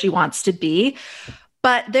out there she wants to be.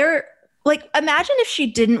 But imagine if she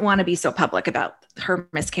didn't want to be so public about her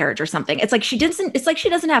miscarriage or something. It's like she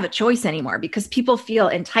doesn't have a choice anymore because people feel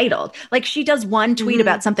entitled. Like she does one tweet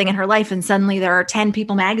about something in her life and suddenly there are 10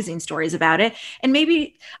 People magazine stories about it. And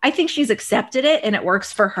maybe I think she's accepted it and it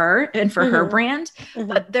works for her and for her brand.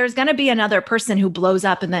 But there's going to be another person who blows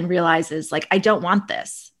up and then realizes like, I don't want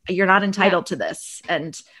this. You're not entitled to this.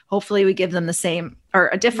 And hopefully we give them the same or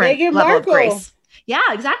a different level of grace.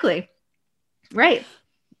 Yeah, exactly. Right.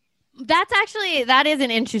 That is an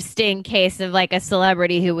interesting case of like a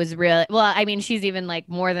celebrity who was really, she's even like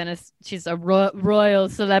more than she's a royal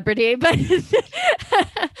celebrity, but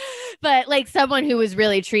but like someone who was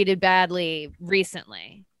really treated badly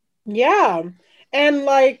recently. Yeah. And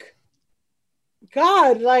like,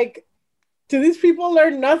 God, like, do these people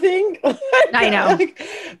learn nothing? I know. Like,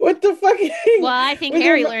 what the fuck? Well, I think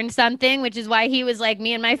Harry learned something, which is why he was like,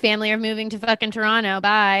 me and my family are moving to fucking Toronto.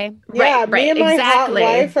 Bye. Yeah, me and my hot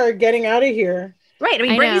wife are getting out of here. Right.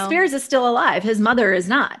 Britney Spears is still alive. His mother is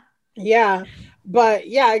not. Yeah. But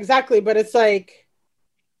yeah, exactly. But it's like,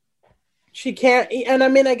 She can't, and I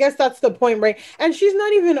mean, I guess that's the point, right? And she's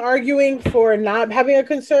not even arguing for not having a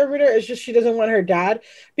conservator. It's just she doesn't want her dad.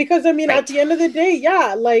 Because, I mean, at the end of the day,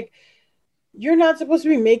 yeah, like, you're not supposed to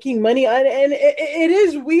be making money. And it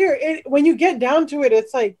is weird. When you get down to it,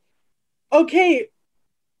 it's like, okay,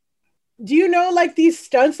 do you know, like, these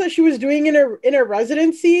stunts that she was doing in her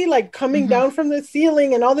residency, like coming down from the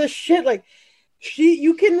ceiling and all this shit, like,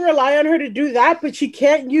 you can rely on her to do that, but she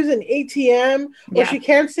can't use an ATM or she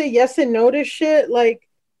can't say yes and no to shit. Like,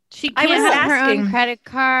 she can't have her own credit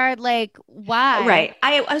card. Like, why? Right.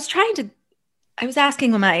 I was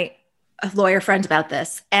asking my lawyer friend about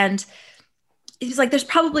this, and he's like, there's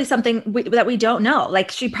probably something that we don't know. Like,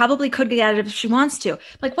 she probably could get out of it if she wants to.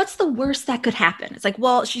 Like, what's the worst that could happen? It's like,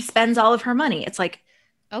 well, she spends all of her money. It's like,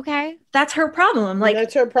 okay, that's her problem. Like,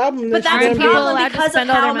 that's her problem. But that's a problem because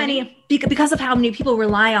of how many people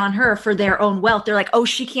rely on her for their own wealth. They're like, oh,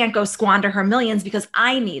 she can't go squander her millions because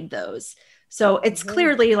I need those. So it's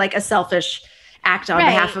clearly like a selfish act on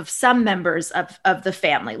behalf of some members of the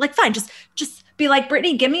family. Like, fine, just be like,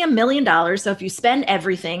 Brittany, give me $1 million. So if you spend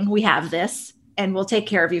everything, we have this, and we'll take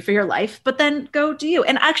care of you for your life. But then go do you.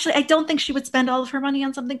 And actually, I don't think she would spend all of her money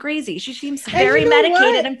on something crazy. She seems very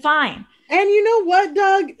medicated and fine. And you know what,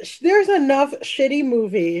 Doug? There's enough shitty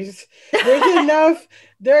movies.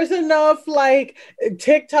 There's enough like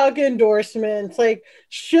TikTok endorsements. Like,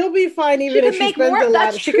 she'll be fine even if she spends a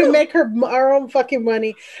lot. She can make her own fucking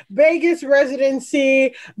money. Vegas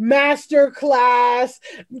residency, masterclass,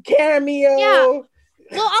 cameo. Yeah.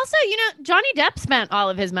 Well, also, you know, Johnny Depp spent all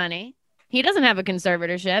of his money. He doesn't have a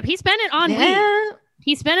conservatorship. He spent it on weed.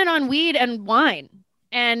 He spent it on weed and wine.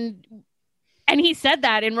 And he said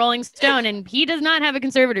that in Rolling Stone, and he does not have a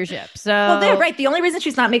conservatorship. So, well, they're right. The only reason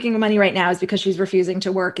she's not making money right now is because she's refusing to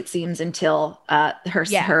work, it seems, until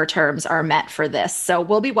her terms are met for this. So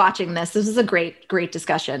we'll be watching this. This is a great, great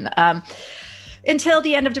discussion. Until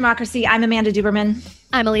the end of democracy, I'm Amanda Duberman.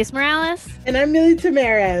 I'm Elise Morales. And I'm Millie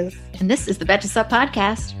Tamarez. And this is the Betches Sup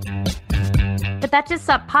Podcast. The Betches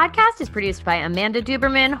Sup Podcast is produced by Amanda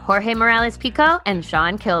Duberman, Jorge Morales-Pico, and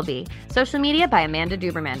Sean Kilby. Social media by Amanda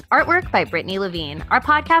Duberman. Artwork by Brittany Levine. Our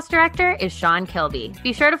podcast director is Sean Kilby.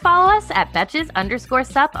 Be sure to follow us at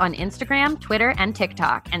Betches_Sup on Instagram, Twitter, and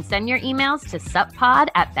TikTok. And send your emails to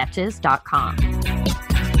suppod@betches.com.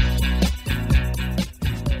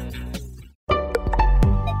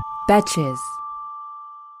 Betches.